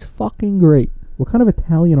 And it's fucking great. What kind of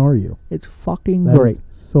Italian are you? It's fucking That great. is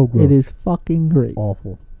so gross. It is fucking great.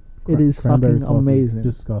 awful. It is Cranberry fucking sauce is amazing.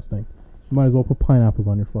 disgusting. You might as well put pineapples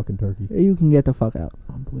on your fucking turkey. You can get the fuck out.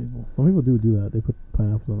 Unbelievable. Some people do that. They put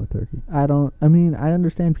pineapples on their turkey. I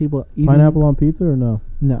understand people eating. Pineapple on pizza or no?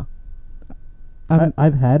 No. I've,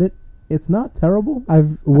 I've had it. It's not terrible.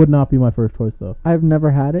 I've It would not be my first choice though. I've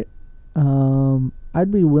never had it.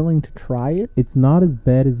 I'd be willing to try it. It's not as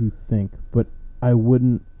bad as you think, but I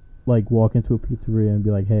wouldn't like walk into a pizzeria and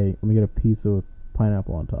be like, "Hey, let me get a pizza with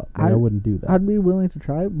pineapple on top." Like, I wouldn't do that. I'd be willing to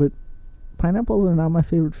try it, but pineapples are not my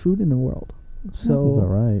favorite food in the world. Pineapple's So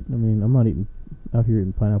alright. I mean, I'm not out here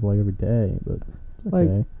eating pineapple like every day, but it's Like,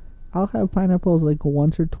 okay. I'll have pineapples like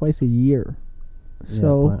once or twice a year. Yeah,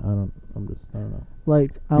 So I don't know.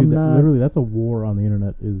 like Dude, I'm not. literally, that's a war on the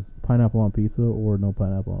internet. Is pineapple on pizza or no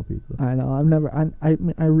pineapple on pizza? I know. I've never.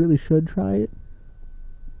 I really should try it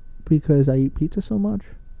because I eat pizza so much,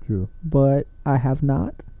 True. but I have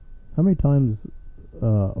not. How many times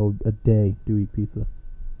a day do you eat pizza?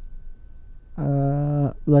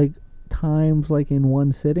 Like times like in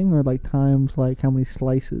one sitting, or like times like how many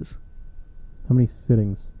slices. How many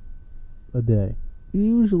sittings a day are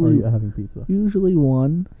Usually, you having pizza? usually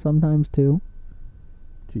one, sometimes two.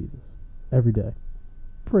 Jesus. Every day.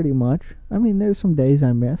 Pretty much. I mean, there's some days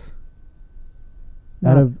I miss.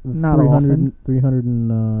 Out of not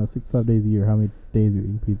 365 days a year, how many days are you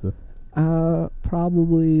eating pizza?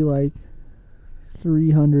 Probably like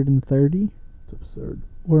 330. It's absurd.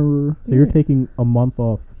 Or So you're taking a month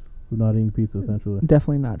off of not eating pizza, essentially.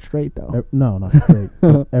 definitely not straight though. No, not straight.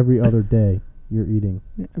 But every other day, you're eating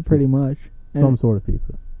Pretty much. some And sort of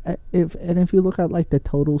pizza. if you look at like the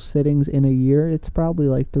total sittings in a year, it's probably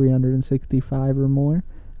like 365 or more.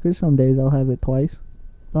 Because some days I'll have it twice.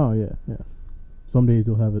 Oh, yeah, yeah. Some days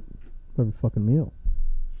you'll have it for every fucking meal.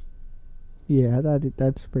 Yeah,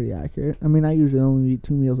 that's pretty accurate. I mean, I usually only eat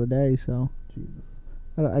 2 meals a day, so Jesus.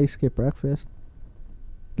 I skip breakfast.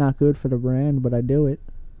 Not good for the brand, but I do it.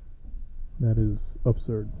 That is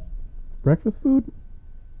absurd. Breakfast food?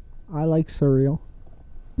 I like cereal.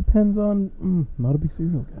 Depends on... not a big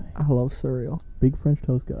cereal guy. I love cereal. Big French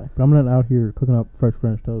toast guy. But I'm not out here cooking up fresh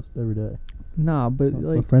French toast every day. Nah, but But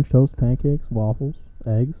like French toast, pancakes, waffles,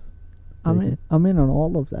 eggs. bacon. I'm in on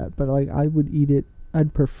all of that, but like I would eat it.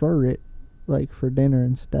 I'd prefer it like for dinner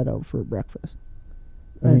instead of for breakfast.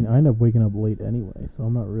 I mean, I end up waking up late anyway, so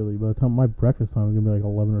I'm not really... By the time my breakfast time is going to be like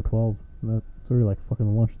 11 or 12. And that's already like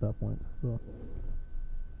fucking lunch at that point. So.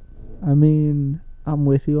 I mean, I'm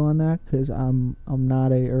with you on that because I'm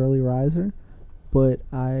not a early riser, but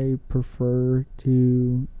I prefer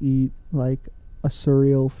to eat like a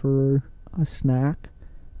cereal for a snack,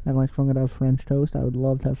 and like if I'm gonna have French toast, I would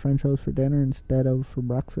love to have French toast for dinner instead of for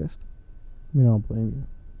breakfast. I mean, I don't blame you.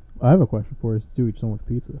 I have a question for you. Since you eat so much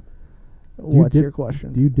pizza. What's your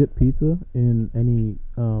question? Do you dip pizza in any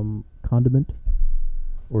condiment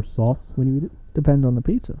or sauce when you eat it? Depends on the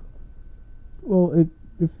pizza. Well,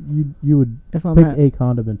 if you would If I'm pick ha- a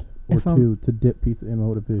condiment or if I'm- two to dip pizza in, what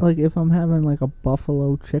would it be? like if I'm having like a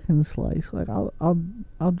buffalo chicken slice, like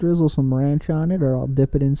I'll drizzle some ranch on it, or I'll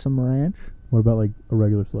dip it in some ranch. What about like a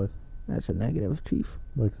regular slice, That's a negative, chief.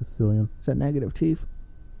 like Sicilian? It's a negative, chief.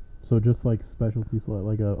 So just like specialty slice,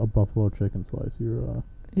 like a buffalo chicken slice. You're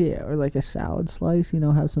Yeah, or like a salad slice.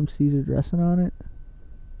 Have some Caesar dressing on it.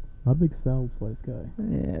 not a big salad slice guy.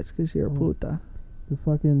 Yeah, it's 'cause you're a Oh. puta.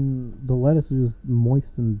 The lettuce is just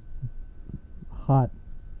moist and hot.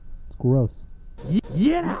 It's gross.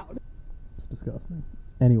 Yeah. It's disgusting.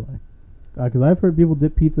 Anyway, because I've heard people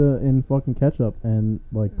dip pizza in fucking ketchup, and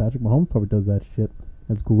like Patrick Mahomes probably does that shit.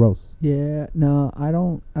 It's gross. Yeah, no, I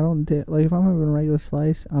don't dip. Like if I'm having a regular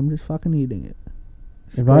slice, I'm just fucking eating it.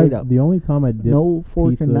 Straight up. The only time I dip No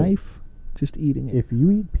fork pizza, and knife, just eating it. If you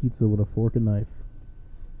eat pizza with a fork and knife,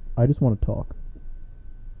 I just want to talk.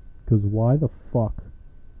 Because why the fuck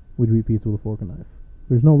would you eat pizza with a fork and knife?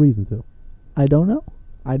 There's no reason to. I don't know.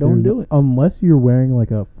 I don't do it. Unless you're wearing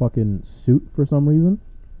like a fucking suit for some reason,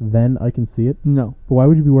 then I can see it. No, But why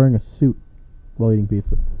would you be wearing a suit while eating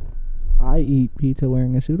pizza? I eat pizza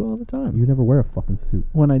wearing a suit all the time. You never wear a fucking suit.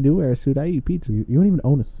 When I do wear a suit, I eat pizza. You don't even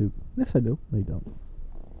own a suit. Yes, I do. No, you don't.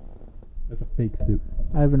 That's a fake suit.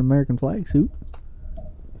 I have an American flag suit.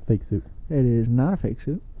 It's a fake suit. It is not a fake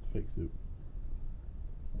suit. It's a fake suit.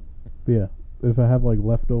 But yeah, if I have like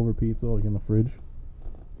leftover pizza like in the fridge,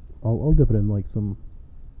 I'll dip it in like some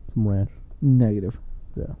ranch. Negative.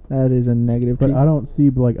 Yeah. That is a negative. But I don't see,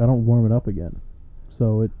 like, I don't warm it up again.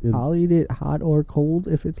 So it I'll eat it hot or cold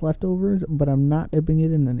if it's leftovers, but I'm not dipping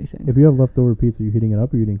it in anything. if you have leftover pizza, you're heating it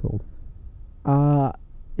up or you're eating cold?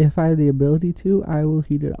 If I have the ability to, I will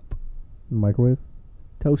heat it up. Microwave?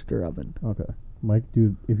 Toaster oven. Okay.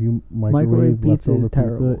 Dude, if you Microwave microwave pizza is leftover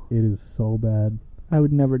pizza, terrible. it is so bad. I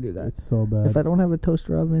would never do that. It's so bad. If I don't have a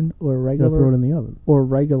toaster oven or a you gotta throw regular it in the oven.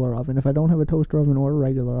 oven, if I don't have a toaster oven or a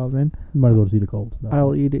regular oven, You might as well just eat it cold.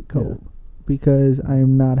 I'll eat it cold because I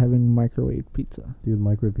am not having microwave pizza. Dude,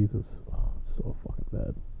 microwave pizza's it's so fucking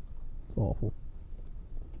bad. It's awful.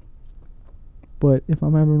 But if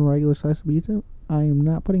I'm having a regular slice of pizza, I am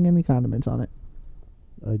not putting any condiments on it.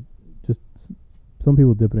 Some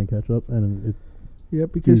people dip it in ketchup, and it Yeah,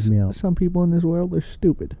 Skews because me out. some people in this world are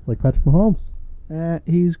stupid. like Patrick Mahomes.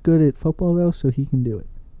 He's good at football though, so he can do it.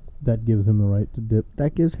 That gives him the right to dip.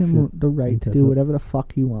 That gives him Shit the right to do ketchup. whatever the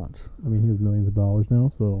fuck he wants. I mean, he has millions of dollars now,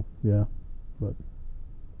 so yeah. But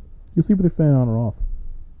you sleep with your fan on or off.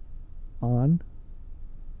 On.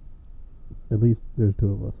 At least there's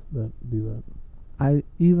two of us that do that.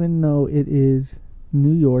 Even though it is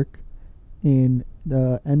New York in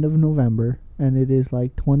the end of November and it is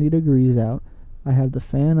like 20 degrees out, I have the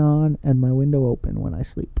fan on and my window open when I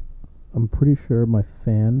sleep. I'm pretty sure my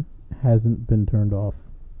fan hasn't been turned off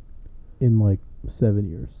in like 7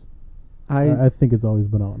 years. I think it's always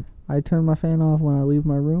been on. I turn my fan off when I leave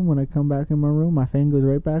my room. When I come back in my room, my fan goes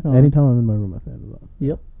right back on. Anytime I'm in my room, my fan is on.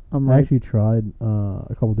 Yep. I'm I right. actually tried a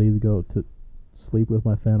couple days ago to sleep with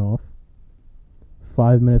my fan off.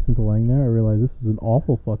 5 minutes into laying there, I realized this is an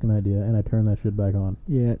awful fucking idea, and I turned that shit back on.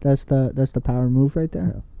 Yeah, that's the power move right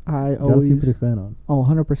there. Yeah. I Gotta always sleep with your fan on.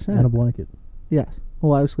 100%. And a blanket. Yes.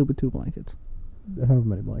 Well, I would sleep with 2 blankets, However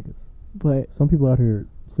many blankets. but Some people out here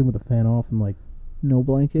sleep with the fan off and like, no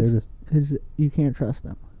blankets they're just, because you can't trust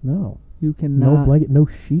them. no. You cannot. No blanket, no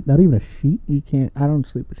sheet, not even a sheet. You can't. I don't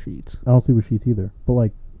sleep with sheets. I don't sleep with sheets either. But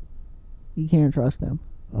like, You can't trust them.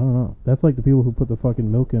 I don't know. That's like the people who put the fucking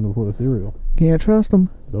milk in before the cereal. Can't trust them.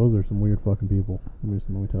 Those are some weird fucking people. Let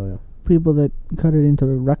me tell you. People that cut it into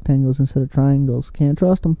rectangles instead of triangles. Can't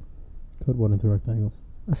trust them. Cut one into rectangles.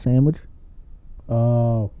 A sandwich.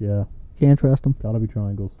 Oh, yeah. Can't trust them. Gotta be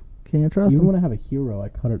triangles. Can't trust Even them. when I have a hero, I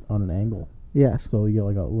cut it on an angle. Yes. So you get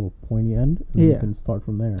like a little pointy end, and you Yeah. can start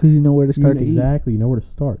from there. Because you know where to start to Exactly, you know where to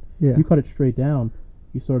start. eat. Yeah. You cut it straight down,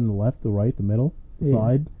 you start on the left, the right, the middle, the Yeah.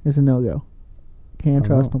 side. It's a no-go. Can't I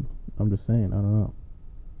don't trust know. them. I'm just saying, I don't know.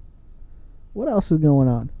 What else is going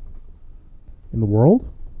on In the world?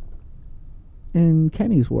 in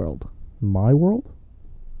Kenny's world? My world?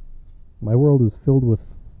 My world is filled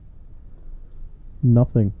with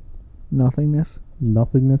nothing. Nothingness.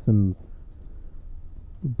 Nothingness and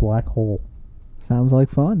black hole. Sounds like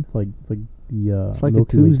fun. It's like the It's like a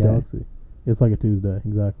Milky Way Tuesday. galaxy. It's like a Tuesday,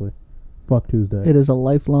 exactly. Fuck Tuesday. It is a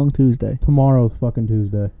lifelong Tuesday. Tomorrow's fucking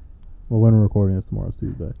Tuesday. Well, when we're recording this, tomorrow's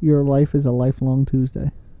Tuesday. Your life is a lifelong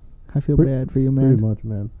Tuesday. I feel Pre- bad for you, Pretty man. much,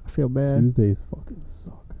 man. I feel bad. Tuesdays fucking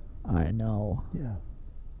suck. I know. Yeah.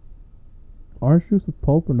 Orange juice with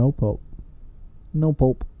pulp or no pulp? No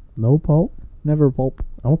pulp. No pulp? Never pulp.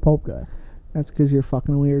 I'm a pulp guy. That's because you're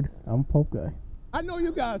fucking weird. I'm a pulp guy. I know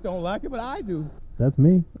you guys don't like it, but I do. That's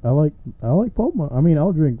me. I like pulp. I mean,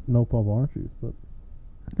 I'll drink no pulp orange juice, but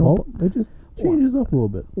No pulp, pulp. it just changes up a little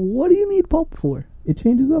bit. What do you need pulp for? It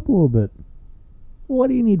changes up a little bit. What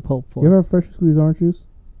do you need pulp for? You ever have freshly squeezed orange juice?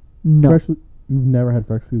 No. You've never had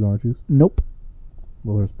freshly squeezed orange juice? Nope.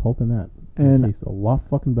 Well, there's pulp in that. And- it tastes a lot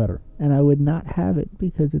fucking better. And I would not have it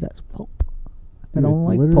because it has pulp. I Dude, don't it's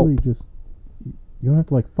like literally pulp. just. You don't have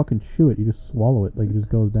to like fucking chew it. You just swallow it. Like it just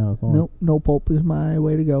goes down. It's all Nope. No pulp is my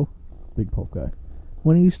way to go. big pulp guy.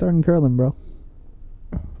 When are you starting curling, bro?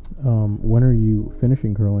 When are you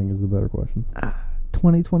finishing curling is the better question.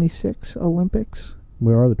 2026 Olympics.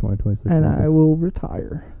 Where are the 2026 And Olympics? I will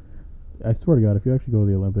retire. I swear to God, if you actually go to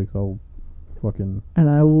the Olympics, I'll fucking... And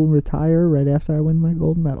I will retire right after I win my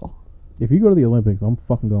gold medal. If you go to the Olympics, I'm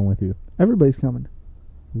fucking going with you. Everybody's coming.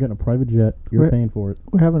 I'm getting a private jet. You're Where- paying for it.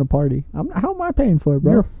 We're having a party. How am I paying for it,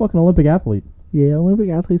 bro? You're a fucking Olympic athlete. Yeah, Olympic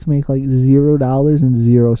athletes make like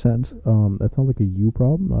 $0.00. That sounds like a you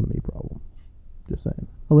problem, not a me problem. Just saying.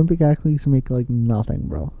 Olympic athletes make like nothing,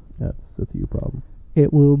 bro. That's a you problem.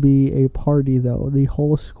 It will be a party, though. The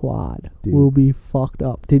whole squad Dude. will be fucked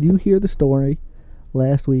up. Did you hear the story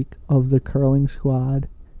last week of the curling squad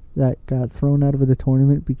that got thrown out of the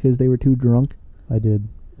tournament because they were too drunk? I did.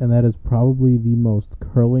 And that is probably the most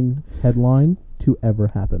curling headline to ever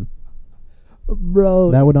happen.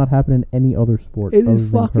 Bro, That would not happen in any other sport. it other is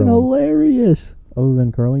than fucking curling. hilarious. Other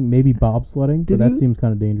than curling, maybe bobsledding, Did but that you- seems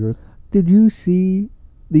kind of dangerous. Did you see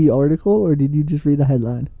the article, or did you just read the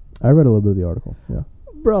headline? I read a little bit of the article. Yeah.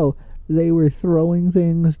 Bro, they were throwing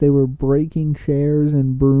things. They were breaking chairs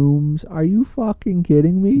and brooms. Are you fucking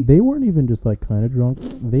kidding me? They weren't even just like kind of drunk.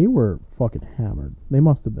 They were fucking hammered. They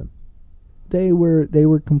must have been. They were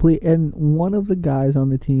complete. And one of the guys on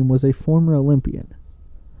the team was a former Olympian.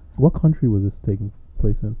 What country was this taking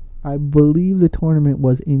place in? I believe the tournament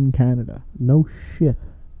was in Canada. No shit.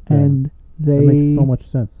 And that they makes so much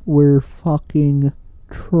sense. were fucking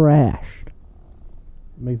trashed.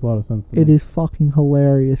 It makes a lot of sense to me. It is fucking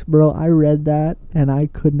hilarious. Bro, I read that and I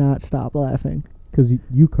could not stop laughing. Because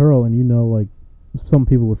you curl and you know, like, some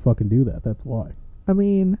people would fucking do that. That's why. I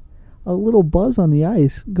mean, a little buzz on the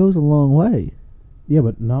ice goes a long way. Yeah,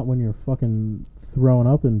 but not when you're fucking throwing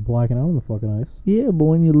up and blacking out on the fucking ice. Yeah, but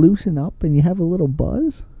when you loosen up and you have a little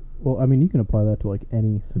buzz, Well, I mean, you can apply that to, like,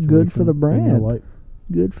 any situation Good for the in your brand. life.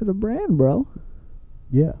 good for the brand, bro.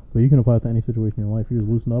 Yeah, but you can apply it to any situation in your life. You just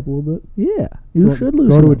loosen up a little bit. Yeah, you Go- should Go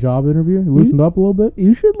loosen to a up. job interview. You loosened up a little bit.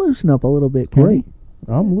 You should loosen up a little bit, Kenny. Great.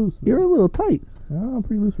 I'm loose. man. You're a little tight. I'm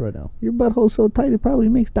pretty loose right now. Your butthole's so tight it probably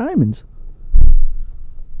makes diamonds.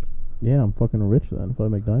 Yeah, I'm fucking rich then if I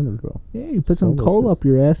make diamonds, bro. Yeah, you put some coal Delicious. up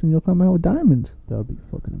your ass and you'll come out with diamonds. That would be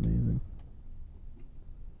fucking amazing.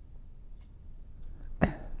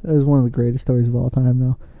 That was one of the greatest stories of all time,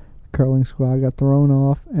 though. Curling squad got thrown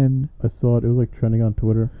off, and I saw it. It was like trending on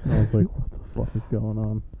Twitter. And I was like, what the fuck is going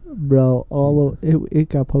on? bro, Jesus. it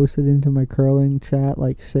got posted into my curling chat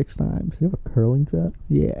like 6 times. Do you have a curling chat?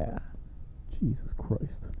 Yeah, Jesus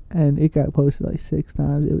Christ. and it got posted like 6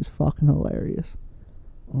 times. It was fucking hilarious.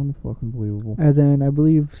 Unfucking believable. And then I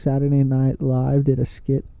believe Saturday Night Live did a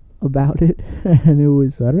skit about it, and it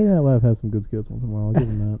was Saturday Night Live has some good skits once in a while. I'll give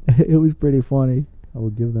them that. it was pretty funny. I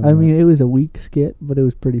would give them I that. mean, it was a weak skit, but it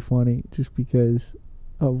was pretty funny just because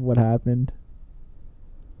of what happened.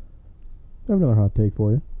 I have another hot take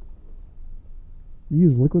for you. You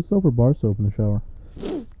use liquid soap or bar soap in the shower?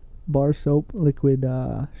 Bar soap, liquid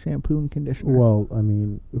shampoo and conditioner. Well, I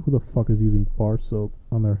mean, who the fuck is using bar soap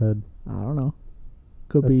on their head? I don't know.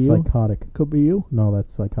 Could That's be you. psychotic. Could be you. No,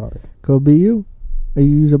 that's psychotic. Could be you. Are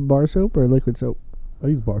you using bar soap or liquid soap? I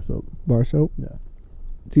use bar soap. Bar soap? Yeah.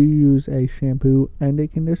 Do you use a shampoo and a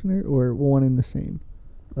conditioner or one in the same?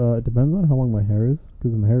 It depends on how long my hair is.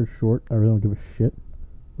 Because if my hair is short, I really don't give a shit.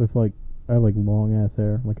 But if, like, I have, like, long ass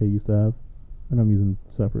hair, like I used to have, and I'm using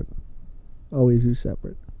separate. Always use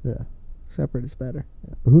separate. Yeah. Separate is better.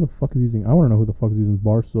 Yeah. But who the fuck is using... I want to know who the fuck is using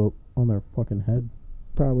bar soap on their fucking head.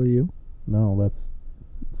 Probably you. No, that's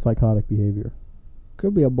psychotic behavior.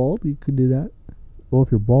 Could be a bald. You could do that. Well,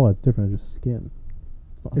 if you're bald, that's different. It's just skin.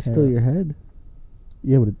 It's not It's hair. still your head.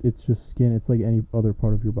 Yeah, but it's just skin. It's like any other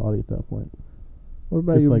part of your body at that point. What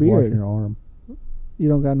about Just your like beard? washing your arm. You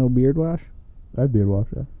don't got no beard wash? I have beard wash,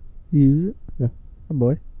 yeah. You use it? Yeah. Oh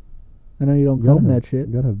boy. I know you don't You gotta comb have- that shit.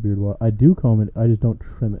 You gotta have beard wash. I do comb it. I just don't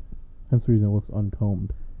trim it. Hence the reason it looks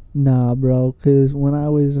uncombed. Nah, bro. Because when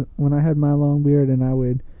I had my long beard and I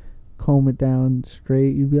would comb it down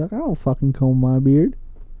straight, you'd be like, I don't fucking comb my beard.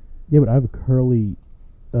 Yeah, but I have a curly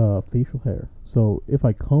facial hair. So if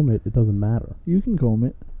I comb it, it doesn't matter. You can comb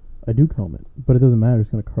it. I do comb it, but it doesn't matter. It's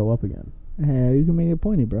gonna curl up again. Yeah, you can make it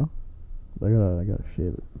pointy, bro. I gotta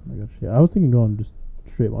shave it. I was thinking going just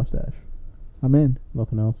straight mustache. I'm in.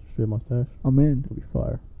 Nothing else. Straight mustache. I'm in. It'll be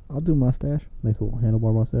fire. I'll do mustache. Nice little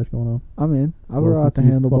handlebar mustache going on. I'm in. I'll Well, roll out the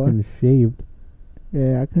since you handlebar. fucking shaved.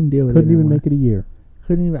 Yeah, I couldn't deal with it. Couldn't even anymore. make it a year.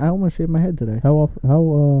 Couldn't even. I almost shaved my head today. How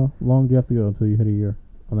long do you have to go until you hit a year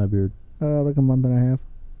on that beard? Like a month and a half.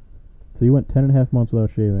 So you went 10.5 months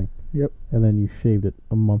without shaving. Yep. And then you shaved it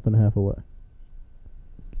a month and a half away.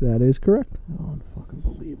 That is correct. Oh, unfucking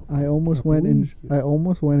believable. I almost Can't went and believe you. I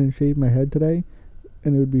almost went and shaved my head today,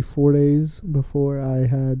 and it would be 4 days before I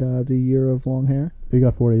had the year of long hair. You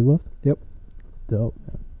got 4 days left? Yep. Dope,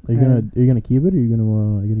 man. Are you gonna keep it, or are you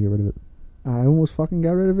gonna get rid of it? I almost fucking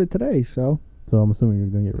got rid of it today, so So I'm assuming you're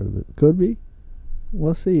gonna get rid of it. could be.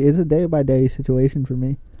 We'll see. It's a day by day situation for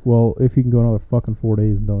me. Well, if you can go another fucking 4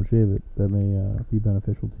 days and don't shave it, that may be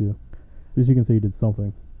beneficial to you. At least you can say you did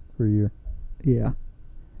something for a year. Yeah.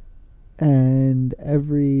 And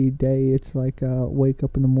every day it's like wake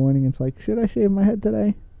up in the morning. It's like, should I shave my head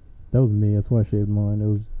today? That was me. That's why I shaved mine. It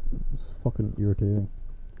was fucking irritating.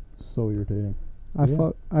 So irritating.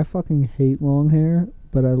 Yeah. I fucking hate long hair,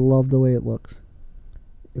 but I love the way it looks.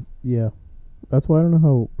 Yeah. That's why I don't know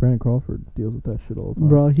how Brandon Crawford deals with that shit all the time.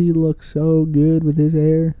 Bro, he looks so good with his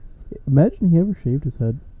hair. Imagine he ever shaved his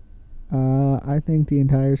head. I think the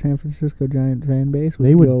entire San Francisco Giant fan base would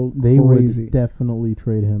They go would crazy. definitely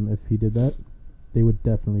trade him if he did that. They would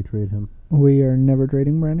definitely trade him. We are never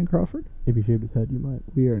trading Brandon Crawford. If he shaved his head, you might.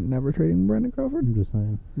 We are never trading Brandon Crawford. I'm just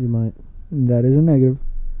saying. You might. That is a negative.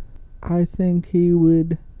 I think he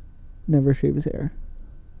would never shave his hair.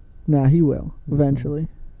 Nah, he will. Eventually.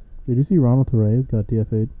 Did you see Ronald Torres got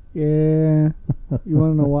DFA'd? Yeah. You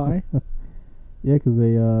want to know why? Yeah, because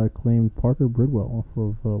they claimed Parker Bridwell off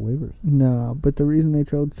of waivers. No, but the reason they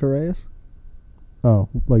chose Torres? Oh,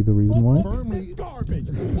 like the reason why? Garbage.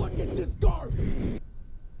 Look at this garbage.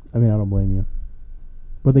 I mean, I don't blame you.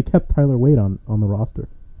 But they kept Tyler Wade on the roster.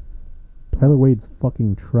 Tyler Wade's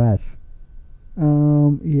fucking trash.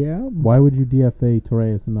 Yeah. Why would you DFA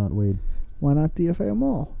Torres and not Wade? Why not DFA them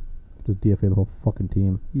all? Just DFA the whole fucking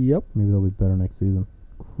team. Yep. Maybe they'll be better next season.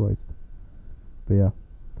 Christ. But yeah,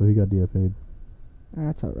 so he got DFA'd.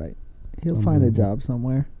 That's all right. He'll find a job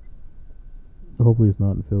somewhere. Hopefully it's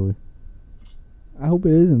not in Philly. I hope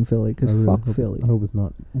it is in Philly, because I fuck hope, Philly. I hope it's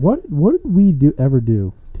not. What did we ever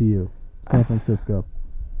do to you, San Francisco?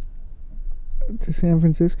 To San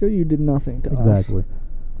Francisco, you did nothing to us. Exactly.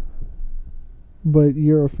 But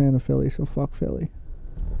you're a fan of Philly, so fuck Philly.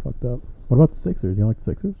 It's fucked up. What about the Sixers? You don't like the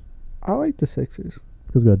Sixers? I like the Sixers.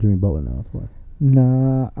 Because we got Jimmy Butler now, that's why.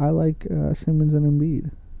 Nah, I like Simmons and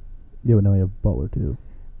Embiid. Yeah, but now we have Butler too.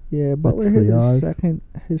 Yeah, Butler hit triage.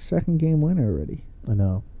 his second game winner already. I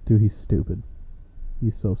know. Dude, he's stupid.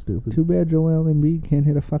 He's so stupid. Too bad Joel Embiid can't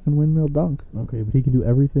hit a fucking windmill dunk. Okay, but he can do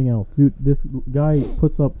everything else. Dude, this guy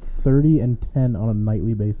puts up 30 and 10 on a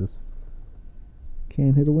nightly basis.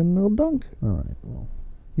 Can't hit a windmill dunk. Alright, well.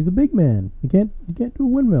 He's a big man. He can't do a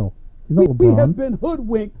windmill. He's not We LeBron. have been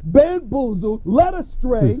hoodwinked, bamboozled, led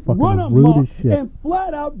astray, This is fucking run rude amok, as shit. and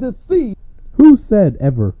flat out deceived. Who said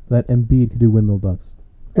ever that Embiid could do windmill dunks?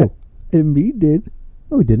 Who? Embiid did.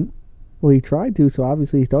 No, he didn't. Well, he tried to, so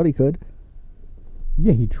obviously he thought he could.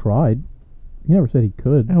 Yeah, he tried. He never said he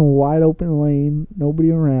could. And wide open lane, nobody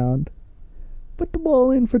around. Put the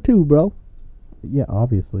ball in for two, bro. Yeah,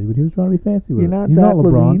 obviously, but he was trying to be fancy with You're it. not He's Zach not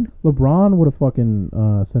LeBron. LaVine. LeBron would have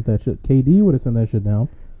fucking sent that shit. KD would have sent that shit down.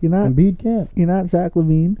 You're not. Embiid can't. You're not Zach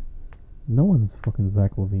LaVine. No one's fucking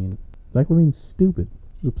Zach LaVine. Zach LaVine's stupid.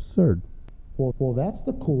 It's absurd. Well, that's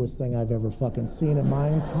the coolest thing I've ever fucking seen in my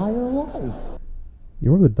entire life.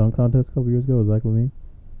 You remember the dunk contest a couple years ago with Zach LaVine?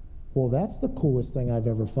 Well, that's the coolest thing I've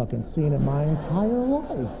ever fucking seen in my entire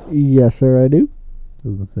life. Yes, sir, I do. It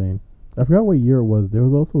was insane. I forgot what year it was. There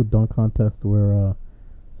was also a dunk contest where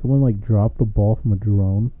someone like dropped the ball from a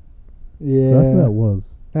drone. Yeah. I forgot who that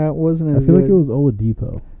was. That wasn't as I feel good. like it was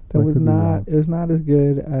Oladipo. That I was could be not. wrong. It was not as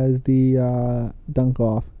good as the dunk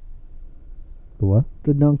off. The what?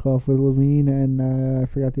 The dunk off with Levine and I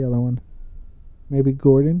forgot the other one. Maybe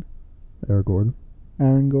Gordon. Eric Gordon.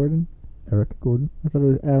 Aaron Gordon. Eric Gordon. I thought it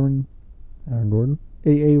was Aaron. Aaron Gordon.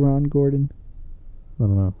 Aaron Gordon. I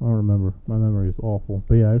don't know. I don't remember. My memory is awful.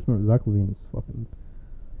 But yeah, I just remember Zach LaVine is fucking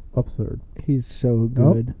absurd. He's so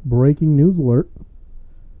good. Oh, breaking news alert.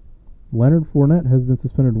 Leonard Fournette has been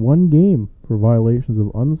suspended 1 game for violations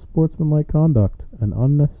of unsportsmanlike conduct and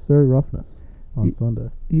unnecessary roughness on Sunday.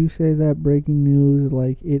 You say that breaking news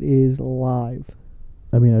like it is live.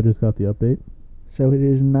 I mean, I just got the update. So it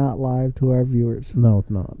is not live to our viewers. No, it's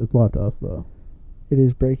not. It's live to us, though. It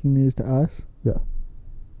is breaking news to us. Yeah.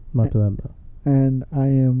 Not to them, though. And I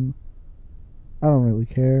don't really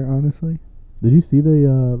care, honestly. Did you see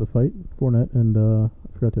the fight? Fournette and, I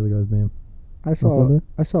forgot the other guy's name. I Sunday?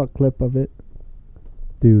 saw a clip of it.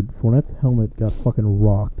 Dude, Fournette's helmet got fucking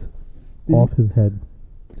rocked off his head.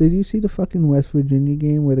 Did you see the fucking West Virginia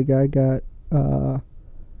game where the guy got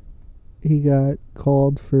he got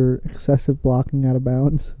called for excessive blocking out of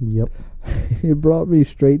bounds? Yep. It brought me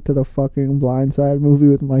straight to the fucking Blindside movie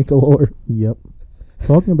with Michael Orr. Yep.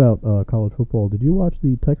 Talking about college football, did you watch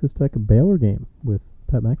the Texas Tech Baylor game with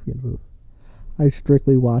Pat McAfee in the booth? I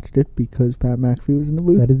strictly watched it because Pat McAfee was in the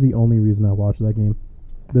booth. That is the only reason I watched that game.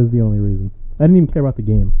 That is the only reason. I didn't even care about the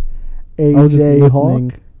game. I was just AJ listening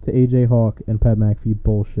Hawk, to AJ Hawk and Pat McAfee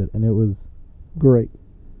bullshit, and it was great.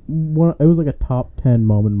 it was like a top 10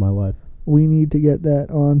 moment in my life. We need to get that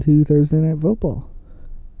on to Thursday Night Football.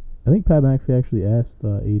 I think Pat McAfee actually asked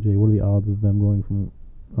AJ, what are the odds of them going from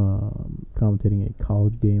commentating a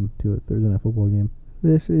college game to a Thursday Night Football game?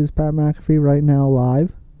 This is Pat McAfee right now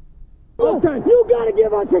live. Okay, you gotta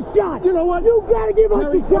give us a shot. You know what? You gotta give us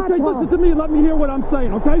Terry, a shot, okay, Tom. listen to me. Let me hear what I'm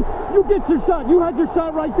saying, okay? You get your shot. You had your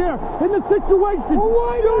shot right there in the situation. Well,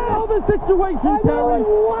 why you not? know the situation, I know Terry. it.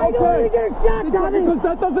 Why don't we get a shot, Tommy? Because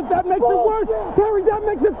that makes it worse. Terry, that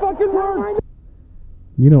makes it fucking worse.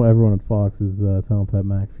 You know everyone at Fox is telling Pat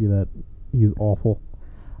McAfee that he's awful.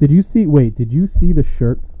 Did you see the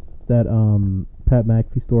shirt that Pat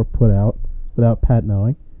McAfee store put out without Pat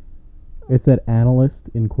knowing? It said analyst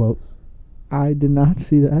in quotes. I did not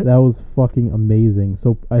see that. That was fucking amazing.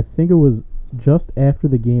 So I think it was just after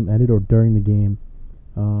the game ended or during the game.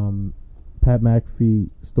 Pat McAfee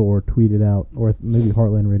store tweeted out, or maybe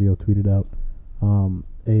Heartland Radio tweeted out,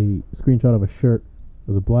 a screenshot of a shirt. It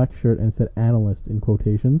was a black shirt and it said analyst in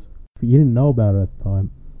quotations. He didn't know about it at the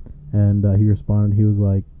time. And he responded. He was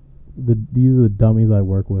like, these are the dummies I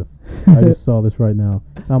work with. I just saw this right now.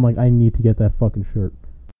 And I'm like, I need to get that fucking shirt.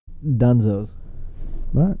 Dunzos.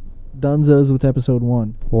 All right. Dunzos with episode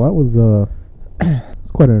 1. Well, that was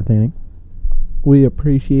it's quite entertaining. We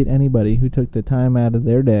appreciate anybody who took the time out of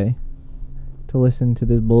their day to listen to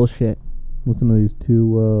this bullshit. Listen to these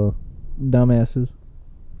two Dumbasses.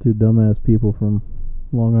 dumbass people from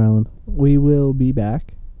Long Island. We will be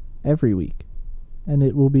back every week. And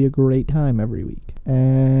it will be a great time every week.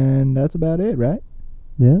 And that's about it, right?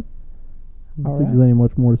 Yeah. I don't think there's any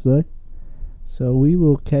much more to say. So we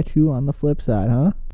will catch you on the flip side, huh?